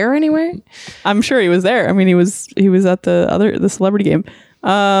spiky hair anywhere? I'm sure he was there. I mean, he was at the celebrity game.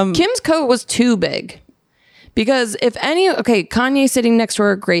 Kim's coat was too big. Because if Kanye sitting next to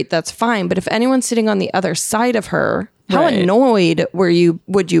her, great, that's fine. But if anyone's sitting on the other side of her, how Right. annoyed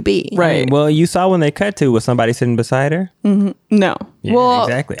would you be? Right. Well, you saw when they cut to was somebody sitting beside her. No. Yeah, Well-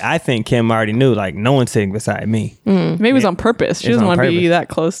 exactly. I think Kim already knew, like, no one's sitting beside me. Maybe it was on purpose. She It's doesn't on want to be purpose. that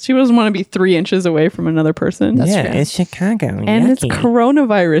close. She doesn't want to be 3 inches away from another person. That's yeah, true. it's Chicago. And it's Yucky.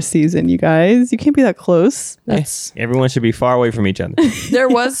 coronavirus season, you guys. You can't be that close. That's Everyone should be far away from each other. there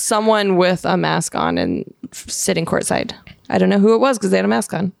was someone with a mask on and sitting courtside. I don't know who it was because they had a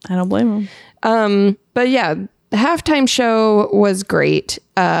mask on. I don't blame him. But yeah, the halftime show was great.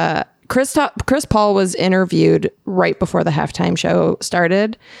 Chris Paul was interviewed right before the halftime show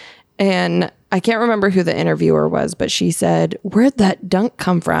started, And I can't remember who the interviewer was, but she said, "Where'd that dunk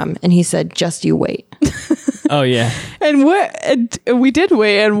come from?" And he said, "Just you wait." Oh yeah. And we did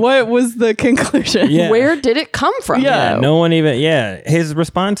wait, and what was the conclusion? Yeah. Where did it come from? Yeah. No one even. Yeah, his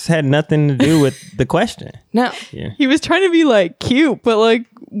response had nothing to do with the question. No. Yeah. He was trying to be like cute, but like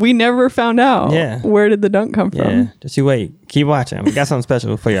we never found out. Yeah. Where did the dunk come Yeah. from? Just you wait. Keep watching. We got something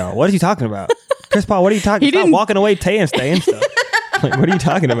special for y'all. What are you talking about, Chris Paul? What are you talking? He Stop didn't- walking away, Tay and staying stuff. Like, what are you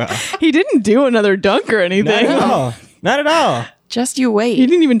talking about? He didn't do another dunk or anything. Not at all. Not at all. Just you wait. He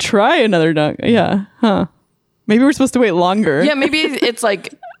didn't even try another dunk. Yeah. Huh. Maybe we're supposed to wait longer. Yeah, maybe it's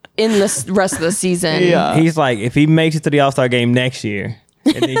like in the rest of the season. Yeah. He's like, if he makes it to the All-Star game next year,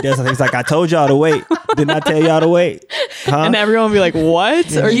 and he does something, he's like, I told y'all to wait. Didn't I tell y'all to wait? Huh? And everyone will be like,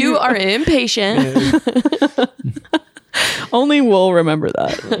 what? Are You are impatient. Only we'll remember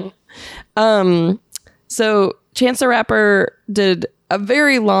that. So Chance the Rapper did a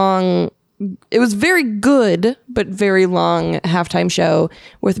very long, it was very good, but very long halftime show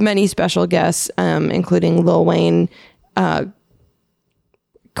with many special guests, including Lil Wayne,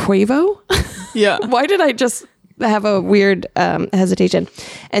 Quavo. Yeah. Why did I just have a weird hesitation?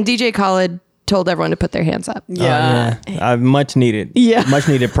 And DJ Khaled told everyone to put their hands up. Yeah. Much needed. Yeah. Much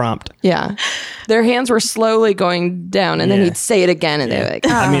needed prompt. Yeah. Their hands were slowly going down, and then Yeah. he'd say it again, and they were like,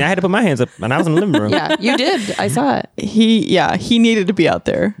 I mean, I had to put my hands up, and I was in the living room. yeah, you did. I saw it. He needed to be out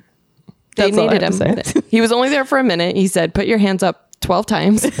there. They That's all I needed have him. to say. He was only there for a minute. He said, "Put your hands up 12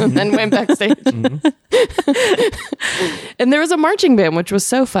 times," and then went backstage. And there was a marching band, which was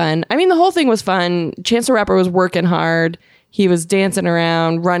so fun. I mean, the whole thing was fun. Chance the Rapper was working hard. He was dancing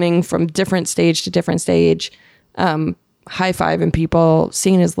around, running from different stage to different stage, high-fiving people,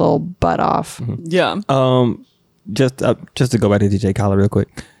 singing his little butt off. Yeah. Just to go back to DJ Khaled real quick.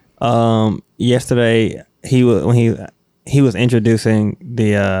 Yesterday he was introducing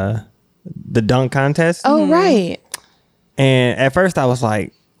the dunk contest. Oh, right. And at first I was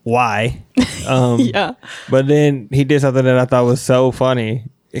like, why? Yeah. But then he did something that I thought was so funny.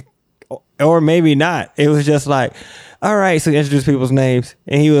 Or maybe not. It was just like, all right, so he introduced people's names.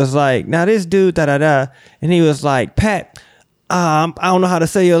 And he was like, now this dude, da-da-da. And he was like, Pat, I don't know how to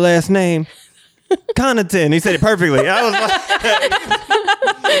say your last name. Connaughton. He said it perfectly. I was like,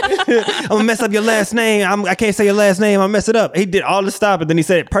 I'm gonna mess up your last name. I can't say your last name. I'll mess it up. He did all the stuff, and then he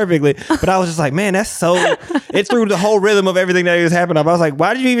said it perfectly. But I was just like, man, that's so. It threw the whole rhythm of everything that was happening up. I was like,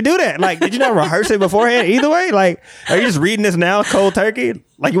 why did you even do that? Like, did you not rehearse it beforehand? Either way, like, are you just reading this now, cold turkey?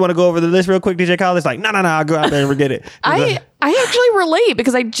 Like, you want to go over the list real quick, DJ Khaled? It's like, no, I'll go out there and forget it. I actually relate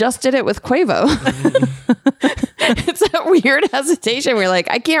because I just did it with Quavo. It's that weird hesitation where you're like,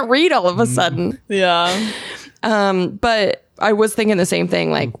 I can't read all of a sudden. Yeah. But I was thinking the same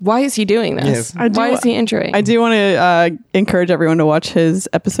thing. Like, why is he doing this? Yes. Why is he entering? I do want to encourage everyone to watch his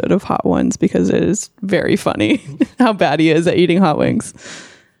episode of Hot Ones because it is very funny how bad he is at eating hot wings.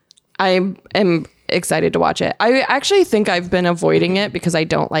 I am excited to watch it. I actually think I've been avoiding it because I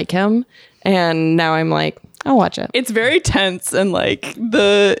don't like him. And now I'm like, I'll watch it. It's very tense and like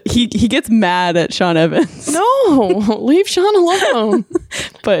he gets mad at Sean Evans. No, leave Sean alone.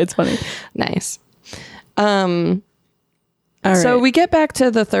 But it's funny. Nice. All So right. we get back to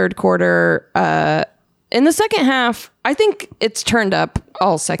the third quarter. In the second half, I think it's turned up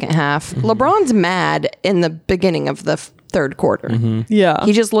all second half. LeBron's mad in the beginning of the third quarter. Yeah.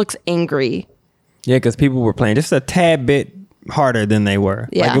 He just looks angry. Yeah, because people were playing just a tad bit harder than they were.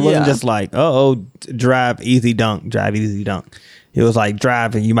 Yeah. Like, it wasn't Yeah. just like, drive, easy dunk. It was like,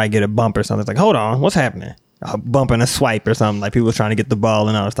 drive and you might get a bump or something. It's like, hold on, what's happening? A bump and a swipe or something. Like, people was trying to get the ball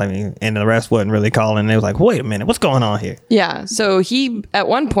and all this stuff, and the refs wasn't really calling. They was like, wait a minute, what's going on here? Yeah. So he, at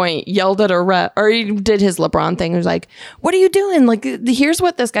one point, yelled at a ref, or he did his LeBron thing. He was like, what are you doing? Like, here's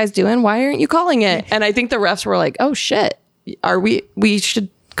what this guy's doing. Why aren't you calling it? And I think the refs were like, oh, shit. We should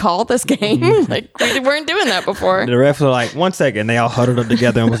call this game? Like, we weren't doing that before. The refs were like, 1 second. They all huddled up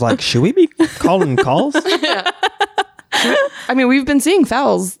together and was like, should we be calling calls? I mean, we've been seeing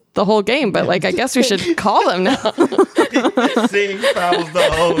fouls the whole game, but like, I guess we should call them now. Seeing fouls the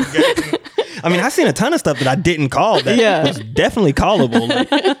whole game. I mean, I've seen a ton of stuff that I didn't call that Yeah. was definitely callable. Like,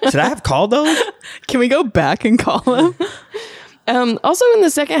 should I have called those? Can we go back and call him? Also, in the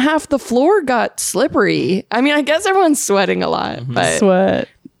second half, the floor got slippery. I mean, I guess everyone's sweating a lot, but Sweat.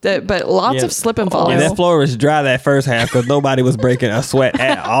 but lots Yeah. of slip and falls. Yeah, that floor was dry that first half because nobody was breaking a sweat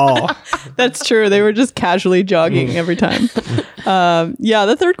at all. That's true. They were just casually jogging every time. Yeah,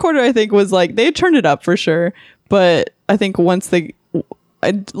 the third quarter, I think, was like, they had turned it up for sure. But I think once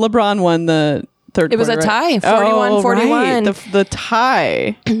LeBron won the third It was quarter, a right? tie, 41-41. Right. The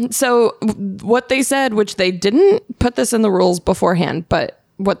tie. So what they said, which they didn't put this in the rules beforehand, but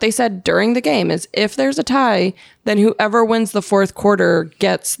what they said during the game is if there's a tie, then whoever wins the fourth quarter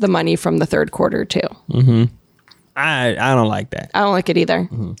gets the money from the third quarter too. I don't like that. I don't like it either.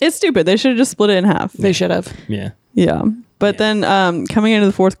 It's stupid. They should have just split it in half. They should have. Yeah. Yeah. But then coming into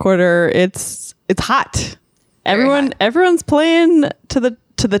the fourth quarter, it's hot. Everyone's playing to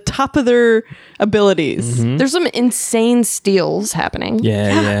the top of their abilities. There's some insane steals happening.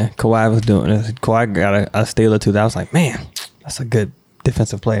 Yeah. Kawhi was doing this. Kawhi got a steal or two that I was like, man, that's a good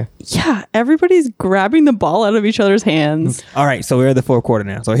defensive player. Yeah, everybody's grabbing the ball out of each other's hands. All right, so we're at the fourth quarter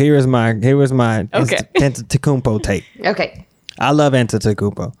now. So here was my Okay. Antetokounmpo take. Okay. I love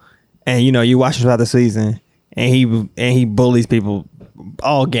Antetokounmpo, and you watch him throughout the season, and he bullies people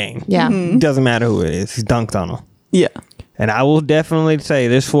all game. Yeah. Doesn't matter who it is. He dunked on them. Yeah. And I will definitely say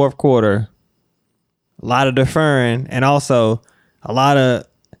this fourth quarter, a lot of deferring, and also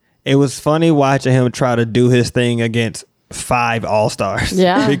it was funny watching him try to do his thing against 5 all-stars.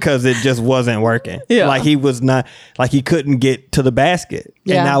 Yeah. Because it just wasn't working. Yeah. Like he was not, like he couldn't get to the basket.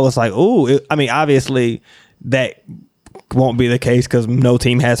 Yeah. And I was like, obviously that won't be the case because no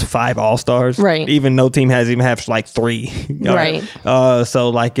team has 5 all-stars. Right. Even no team has like 3. Right. So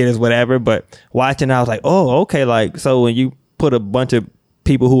like it is whatever. But watching, I was like, oh, okay. Like, so when you put a bunch of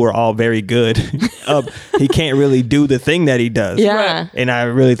people who are all very good up, he can't really do the thing that he does. Yeah. And I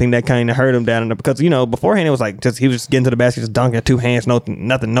really think that kind of hurt him down because beforehand it was like he was just getting to the basket, just dunking at 2 hands, nothing,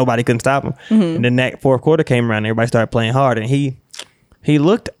 nobody couldn't stop him. And then that fourth quarter came around, and everybody started playing hard, and he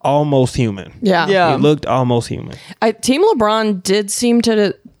looked almost human. Yeah. Yeah. He looked almost human. Team LeBron did seem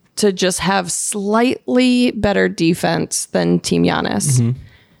to just have slightly better defense than Team Giannis. And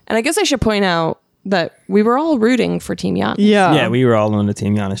I guess I should point out that we were all rooting for Team Giannis. Yeah, we were all on the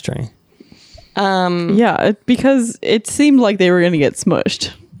Team Giannis train. Because it seemed like they were going to get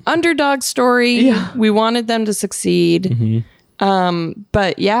smushed. Underdog story. Yeah. We wanted them to succeed.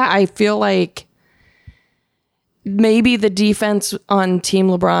 But yeah, I feel like maybe the defense on Team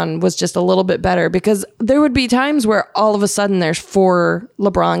LeBron was just a little bit better because there would be times where all of a sudden there's 4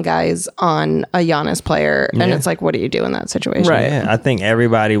 LeBron guys on a Giannis player. And it's like, what do you do in that situation? Right. Yeah, I think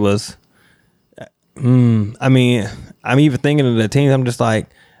everybody was. I mean, I'm even thinking of the teams. I'm just like,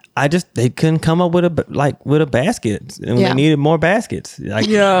 they couldn't come up with a basket, and Yeah. they needed more baskets. Like,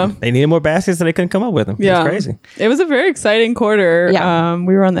 Yeah. they needed more baskets, and they couldn't come up with them. Yeah. It's crazy. It was a very exciting quarter. Yeah.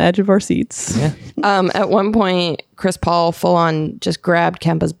 We were on the edge of our seats. Yeah. At one point, Chris Paul full on just grabbed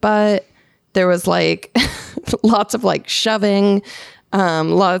Kemba's butt. There was like lots of like shoving,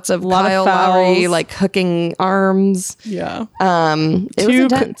 lots of Kyle Lowry fouls. like hooking arms. Yeah. It was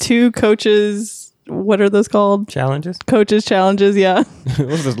intense. Two coaches. What are those called? Challenges. Coaches challenges. Yeah. What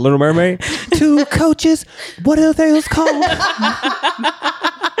was this, Little Mermaid? 2 coaches. What are those called?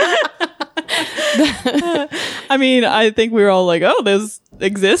 I mean, I think we were all like, "Oh, this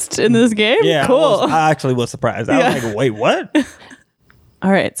exists in this game. Yeah, cool." I actually was surprised. I was like, wait, what?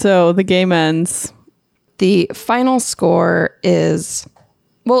 All right, so the game ends. The final score is,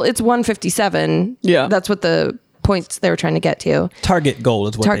 it's 157. Yeah. That's what the points they were trying to get to. Target goal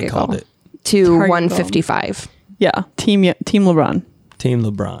is what Target they called goal. it. To Target 155. Yeah, team LeBron. Team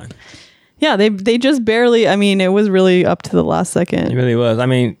LeBron. Yeah, they just barely. I mean, it was really up to the last It second. really was. I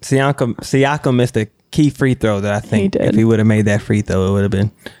mean, Siakam missed a key free throw that I think did. if he would have made that free throw, it would have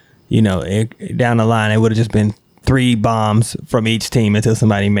been, down the line, it would have just been 3 bombs from each team until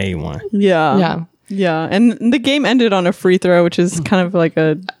somebody made one. Yeah, yeah. And the game ended on a free throw, which is kind of like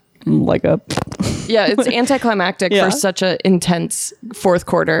a. Yeah, it's anticlimactic Yeah. for such an intense fourth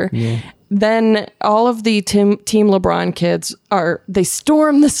quarter. Then all of the Team LeBron kids they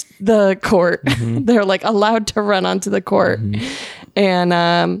storm the court. They're like allowed to run onto the court.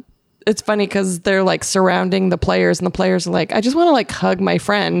 And it's funny because they're like surrounding the players and the players are like, I just want to like hug my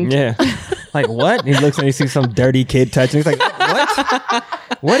friend. Yeah. Like, what? He looks and he sees some dirty kid touching. He's like, what?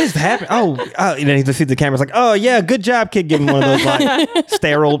 What is happening? Oh, and then he just sees the camera's like, oh, yeah, good job, kid, getting one of those like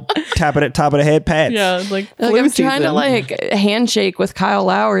sterile top of the head pats. Yeah, like Like, flu I'm trying to season. like handshake with Kyle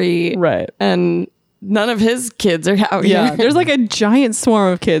Lowry. Right. And none of his kids are out Yeah, here. there's like a giant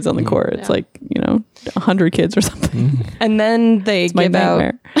swarm of kids on the court. It's like 100 kids or something. And then they My give out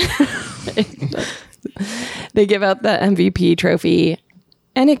nightmare. they give out the MVP trophy,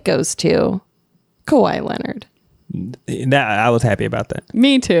 and it goes to Kawhi Leonard. I was happy about that.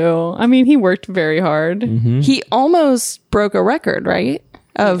 Me too. I mean, he worked very hard. He almost broke a record, right?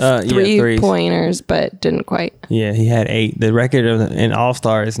 Of threes. 3-pointers, but didn't quite. Yeah, he had 8. The record in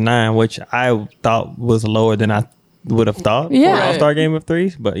All-Star is 9, which I thought was lower than I would have thought for Yeah. an All-Star game of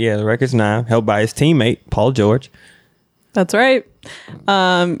 3s. But yeah, the record's 9, held by his teammate, Paul George. That's right.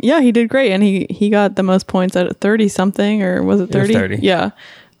 Yeah, he did great, and he got the most points at 30 something, or was it 30? 30. Yeah.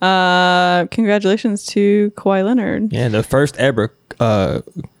 Congratulations to Kawhi Leonard. Yeah, the first ever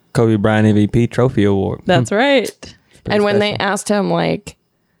Kobe Bryant MVP trophy award. That's right. And when they asked him, like,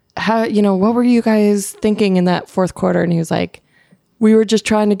 how, what were you guys thinking in that fourth quarter? And he was like, we were just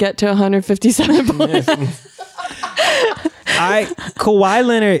trying to get to 157 points. Kawhi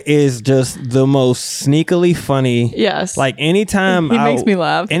Leonard is just the most sneakily funny. Yes. Like anytime He makes me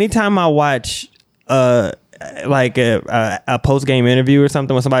laugh. Anytime I watch like a post game interview or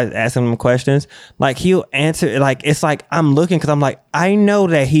something when somebody's asking him questions, like he'll answer, like it's like I'm looking because I'm like, I know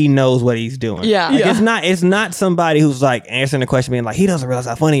that he knows what he's doing. Yeah. Like, Yeah. it's not somebody who's like answering the question being like he doesn't realize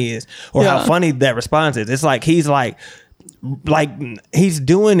how funny he is or how funny that response is. It's like he's like he's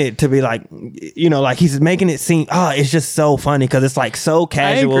doing it to be like, like he's making it seem it's just so funny because it's like so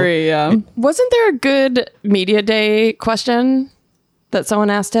casual. I agree. Yeah. Wasn't there a good media day question that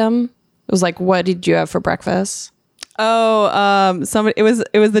someone asked him? It was like, what did you have for breakfast? Somebody, it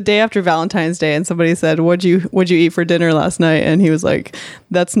was the day after Valentine's Day, and somebody said, what'd you eat for dinner last night? And he was like,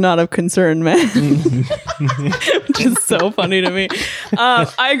 that's not of concern, man. Which is so funny to me.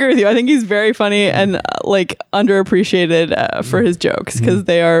 I agree with you. I think he's very funny and like underappreciated for his jokes because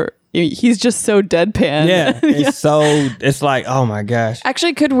he's just so deadpan. Yeah. It's like, oh my gosh.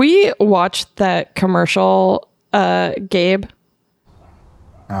 Actually, could we watch that commercial, Gabe?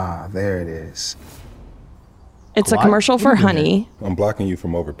 Ah, there it is. It's a commercial for honey. I'm blocking you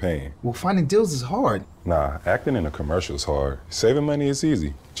from overpaying. Well, finding deals is hard. Nah, acting in a commercial is hard. Saving money is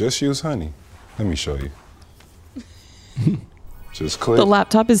easy. Just use Honey. Let me show you. Just click The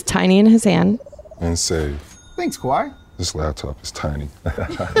laptop is tiny in his hand. and save. Thanks, Kawhi. This laptop is tiny.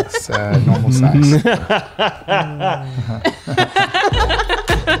 It's normal size.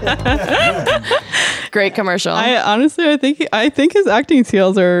 Great commercial. I think his acting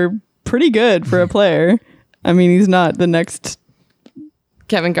skills are pretty good for a player. I mean, he's not the next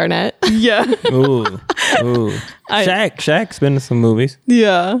Kevin Garnett. Yeah. Ooh. Shaq's been in some movies.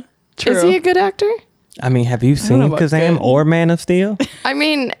 Yeah. True. Is he a good actor? I mean, have you seen about Kazam good. or Man of Steel? I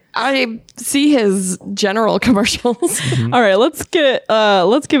mean, I see his general commercials. All right, let's give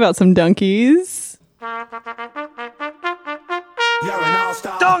out some donkeys.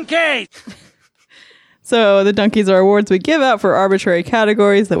 Donkey! So the donkeys are awards we give out for arbitrary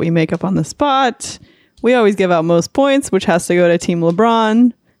categories that we make up on the spot. We always give out most points, which has to go to Team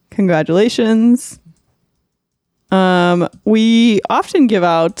LeBron. Congratulations. We often give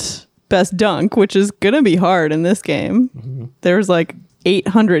out best dunk, which is gonna be hard in this game. There's like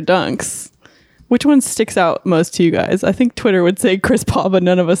 800 dunks. Which one sticks out most to you guys? I think Twitter would say Chris Paul, but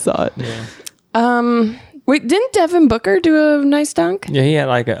none of us saw it. Yeah. Wait, didn't Devin Booker do a nice dunk? Yeah, he had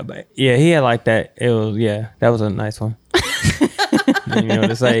like that. It was, that was a nice one.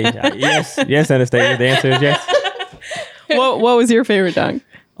 To say yes, Anastasia. The answer is yes. What was your favorite dunk?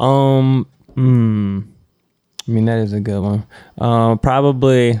 I mean, that is a good one.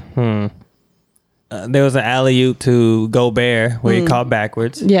 Probably, there was an alley-oop to Gobert where he caught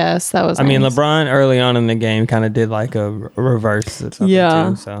backwards. Yes, that was I mean, nice. LeBron early on in the game kind of did like a reverse or something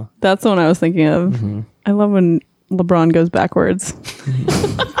too. So That's the one I was thinking of. I love when LeBron goes backwards.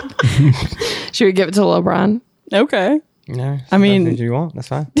 Should we give it to LeBron? Okay. yeah, I mean- if you want, that's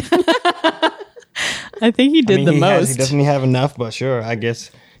fine. I think he did the most. He doesn't have enough, but sure, I guess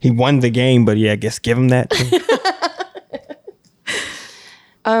he won the game. But yeah, I guess give him that too.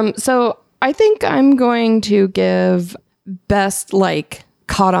 So I think I'm going to give best like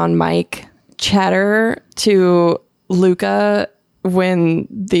caught on mic chatter to Luca when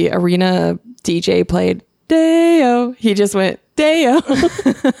the arena DJ played Deo. He just went Deo.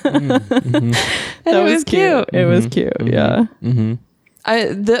 And That it was cute. It was cute. Yeah.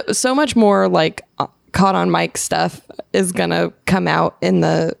 So much more like caught on mic stuff is gonna come out in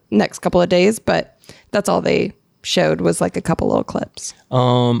the next couple of days, but that's all they showed was like a couple little clips.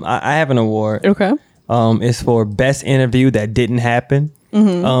 I have an award. Okay. It's for best interview that didn't happen.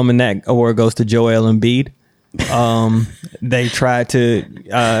 And that award goes to Joel Embiid. They tried to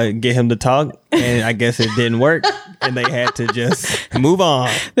get him to talk, and I guess it didn't work, and they had to just move on.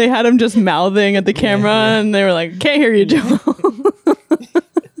 They had him just mouthing at the camera, and they were like, "Can't hear you, Joel."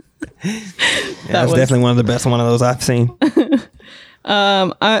 That was definitely one of the best one of those I've seen.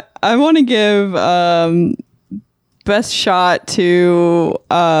 I want to give best shot to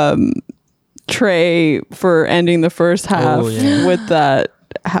Trey for ending the first half with that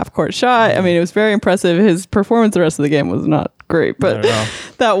half court shot. I mean, it was very impressive. His performance the rest of the game was not great, but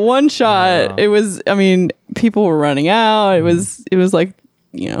that one shot, it was, I mean, people were running out. It was like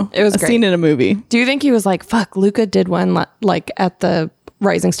It was a great. scene in a movie. Do you think he was like, fuck, Luca did one like at the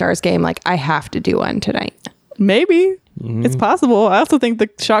Rising Stars game, like I have to do one tonight? Maybe. It's possible. I also think the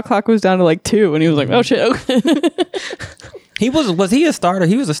shot clock was down to like 2 and he was like, oh shit. Was he a starter?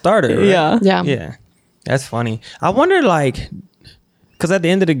 He was a starter, right? Yeah. Yeah. That's funny. I wonder, like, because at the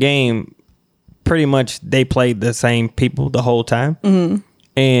end of the game, pretty much they played the same people the whole time.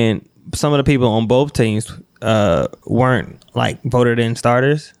 And some of the people on both teams weren't like voted in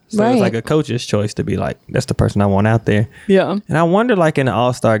starters. So it was like a coach's choice to be like, that's the person I want out there. Yeah. And I wonder, like, in the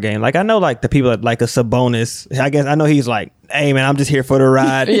All-Star game, like, I know, like, the people that, like, a Sabonis, I guess, I know he's like, hey, man, I'm just here for the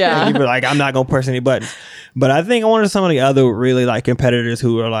ride. Yeah. People are like, I'm not going to press any buttons. But I think I wonder some of the other really, like, competitors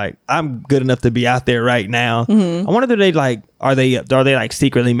who are like, I'm good enough to be out there right now. I wonder, do they, like, are they like,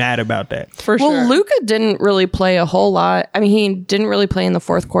 secretly mad about that? For sure. Well, Luca didn't really play a whole lot. I mean, he didn't really play in the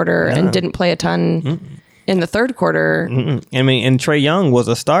fourth quarter and didn't play a ton in the third quarter. I mean, and Trae Young was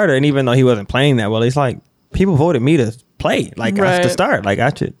a starter, and even though he wasn't playing that well, he's like, people voted me to play, like, I have to start, like,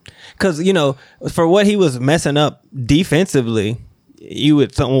 I should, because for what he was messing up defensively, you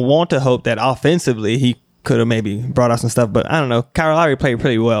would want to hope that offensively he could have maybe brought out some stuff. But I don't know, Kyle Lowry played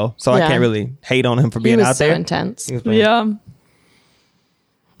pretty well, so I can't really hate on him for being He was out so there. intense. Yeah.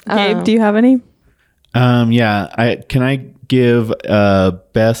 Gabe, do you have any? Can I give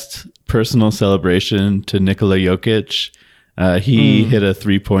best personal celebration to Nikola Jokic? He hit a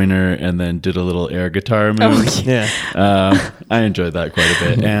 3-pointer and then did a little air guitar move. I enjoyed that quite a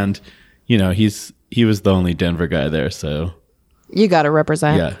bit. And he was the only Denver guy there, so You got to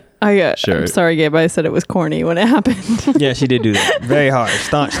represent. Sure. I'm sorry, Gabe. I said it was corny when it happened. Yeah, she did do that very hard.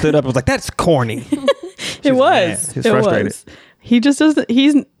 Stood up and was like, that's corny. It was. He was frustrated. He just doesn't.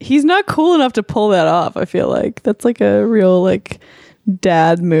 He's not cool enough to pull that off. I feel like that's like a real like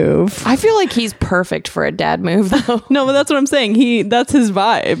dad move. I feel like he's perfect for a dad move, though. No, but that's what I'm saying. That's his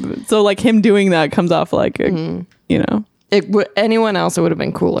vibe. So like him doing that comes off like Anyone else, it would have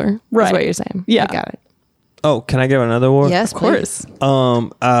been cooler. Right. That's what you're saying. Yeah. I got it. Oh, can I give another award? Yes, Of course.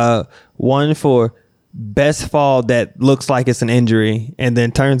 One for best fall that looks like it's an injury and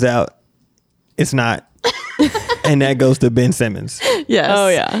then turns out it's not. And that goes to Ben Simmons. Yes. Oh,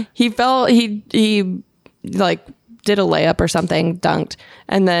 yeah. He fell. He like did a layup or something, dunked,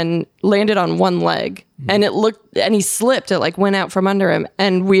 and then landed on one leg. And and he slipped. It like went out from under him,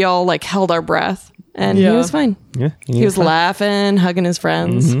 and we all like held our breath. And he was fine. Yeah, He was laughing, hugging his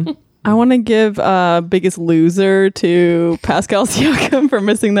friends. I want to give biggest loser to Pascal Siakam for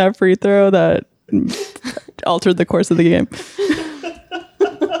missing that free throw that altered the course of the game.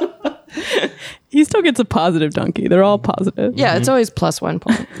 He still gets a positive donkey. They're all positive. Yeah, it's always plus 1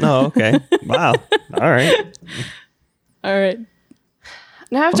 point. Oh, okay. Wow. All right. All right.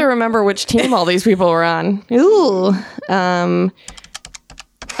 Now I have to remember which team all these people were on. Ooh.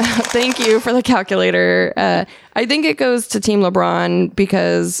 Thank you for the calculator. I think it goes to Team LeBron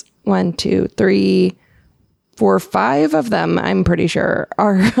because 1, 2, 3, 4, 5 of them, I'm pretty sure,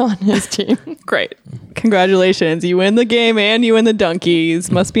 are on his team. Great. Congratulations. You win the game and you win the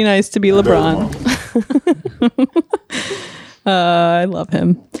donkeys. Must be nice to be LeBron. I love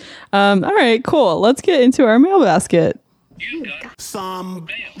him. All right, cool. Let's get into our mail basket. I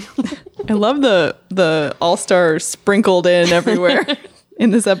love the all-star sprinkled in everywhere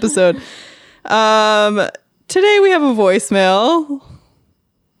in this episode. Today we have a voicemail.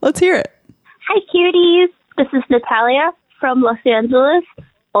 Let's hear it. Hi, cuties. This is Natalia from Los Angeles,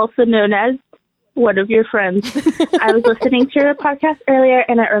 also known as one of your friends. I was listening to your podcast earlier,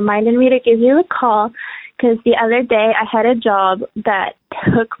 and it reminded me to give you a call because the other day I had a job that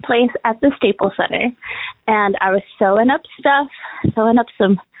took place at the Staples Center, and I was sewing up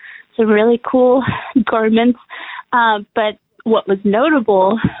some really cool garments. But what was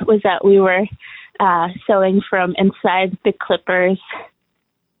notable was that we were sewing from inside the Clippers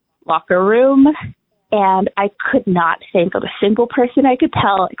locker room, and I could not think of a single person I could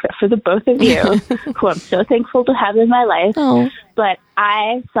tell except for the both of you, who I'm so thankful to have in my life. Oh. But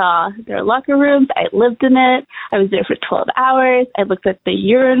I saw their locker rooms. I lived in it. I was there for 12 hours. I looked at the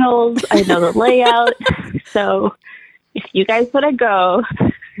urinals. I know the layout. So if you guys want to go,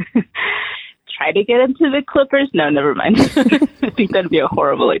 try to get into the Clippers. No, never mind. I think that'd be a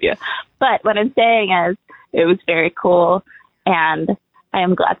horrible idea. But what I'm saying is it was very cool, and I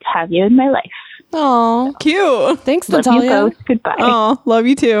am glad to have you in my life. Oh, cute. Thanks, Love Natalia. you both. Goodbye. Oh, love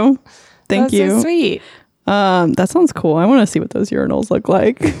you too. Thank That's you. so sweet. That sounds cool. I want to see what those urinals look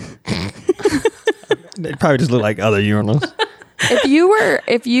like. They probably just look like other urinals.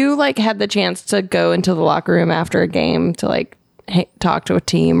 If you like had the chance to go into the locker room after a game to like talk to a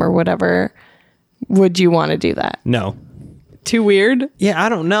team or whatever, would you want to do that? No. too weird? Yeah, I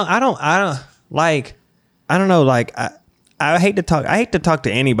don't know. I don't know. Like, I hate to talk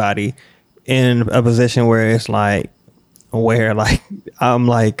to anybody in a position where it's like, I'm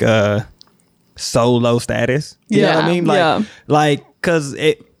like, so low status. You know what I mean? Cause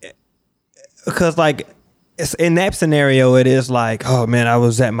like, it's in that scenario, it is like, oh man, I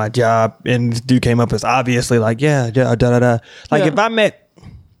was at my job and this dude came up as obviously like, Like if I met,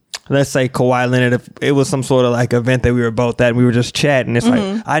 let's say Kawhi Leonard, if it was some sort of like event that we were both at and we were just chatting, it's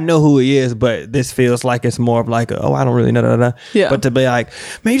like, I know who he is, but this feels like it's more of like, oh, I don't really know. Yeah. But to be like,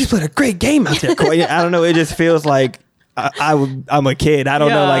 man, you just played a great game out there, Kawhi. I don't know. It just feels like I'm a kid. I don't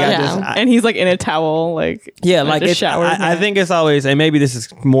know. Like and he's like in a towel, like like it's I think it's always, and maybe this is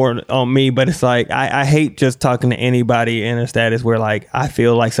more on me, but it's like I hate just talking to anybody in a status where like I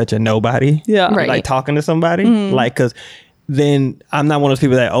feel like such a nobody. Yeah, right. Like talking to somebody, like because then I'm not one of those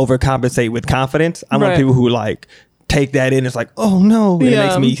people that overcompensate with confidence. I'm one of the people who like take that in. It's like, oh no, it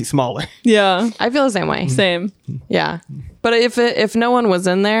makes me smaller. Yeah, I feel the same way. Same. Yeah. But if no one was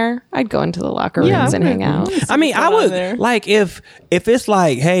in there, I'd go into the locker rooms and hang out. I mean, I would like if it's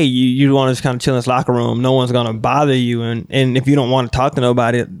like, hey, you want to just kind of chill in this locker room, no one's gonna bother you, and if you don't want to talk to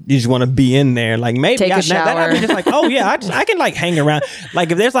nobody, you just want to be in there. Like maybe take a shower. I'd be just like, oh yeah, I can like hang around.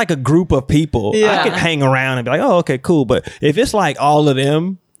 Like if there's like a group of people, I can hang around and be like, oh okay, cool. But if it's like all of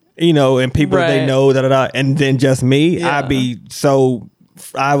them, you know, and people they know and then just me, I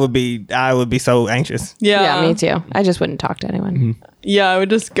would be so anxious. Yeah, me too. I just wouldn't talk to anyone. Yeah, I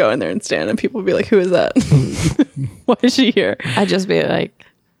would just go in there and stand, and people would be like, "Who is that? Why is she here?" I'd just be like,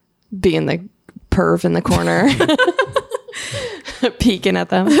 being the perv in the corner, peeking at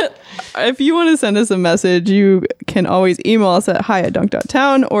them. If you want to send us a message, you can always email us at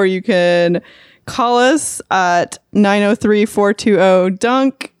hi@dunk.town, or you can call us at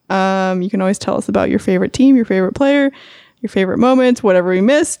 903-420-DUNK. You can always tell us about your favorite team, your favorite player, your favorite moments, whatever we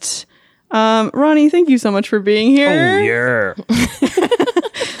missed. Ronnie, thank you so much for being here. Oh yeah.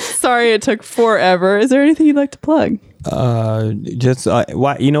 Sorry it took forever. Is there anything you'd like to plug?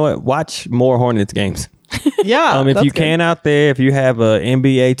 You know what? Watch more Hornets games. Yeah. If you can out there, if you have a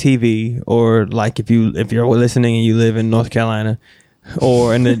NBA TV, or like if you're listening and you live in North Carolina,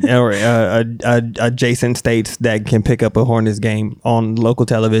 or in the adjacent states that can pick up a Hornets game on local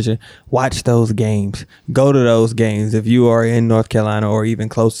television, watch those games. Go to those games. If you are in North Carolina or even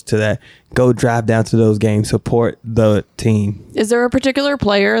close to that, go drive down to those games. Support the team. Is there a particular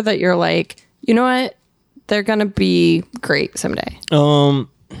player that you're like, you know what, they're gonna be great someday?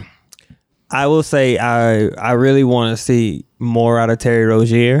 I will say I really want to see more out of Terry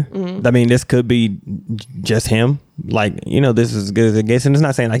Rozier. I mean, this could be just him. Like, you know, this is good as it gets. And it's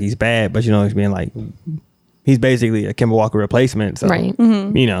not saying like he's bad, but, you know, he's being like, he's basically a Kemba Walker replacement. So, right.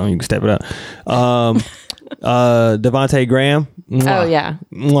 You know, you can step it up. Devontae Graham. Oh, yeah.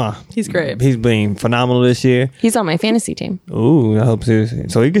 He's great. He's been phenomenal this year. He's on my fantasy team. Ooh, I hope so.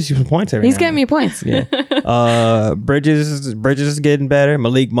 So he gets you some points every He's now getting me points. Yeah. Bridges is getting better.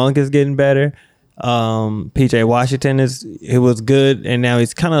 Malik Monk is getting better. PJ Washington was good, and now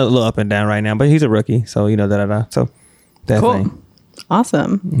he's kind of a little up and down right now, but he's a rookie, so you know So definitely. Cool.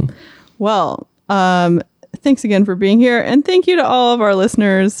 Awesome. Well, thanks again for being here, and thank you to all of our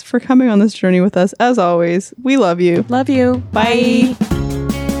listeners for coming on this journey with us. As always, we love you. Love you. Bye.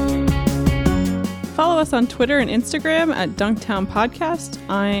 Follow us on Twitter and Instagram at Dunktown Podcast.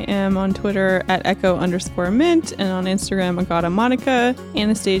 I am on Twitter at Echo_Mint, and on Instagram, Agata Monica.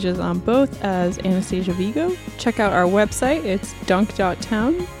 Anastasia's on both as Anastasia Vigo. Check out our website. It's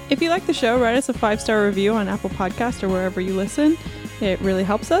dunk.town. If you like the show, write us a 5-star review on Apple Podcast or wherever you listen. It really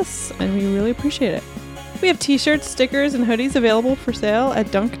helps us, and we really appreciate it. We have t-shirts, stickers, and hoodies available for sale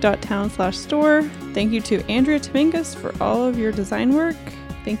at dunk.town/store. Thank you to Andrea Tomingus for all of your design work.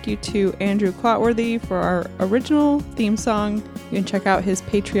 Thank you to Andrew Clotworthy for our original theme song. You can check out his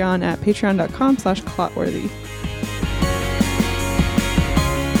Patreon at patreon.com/Clotworthy.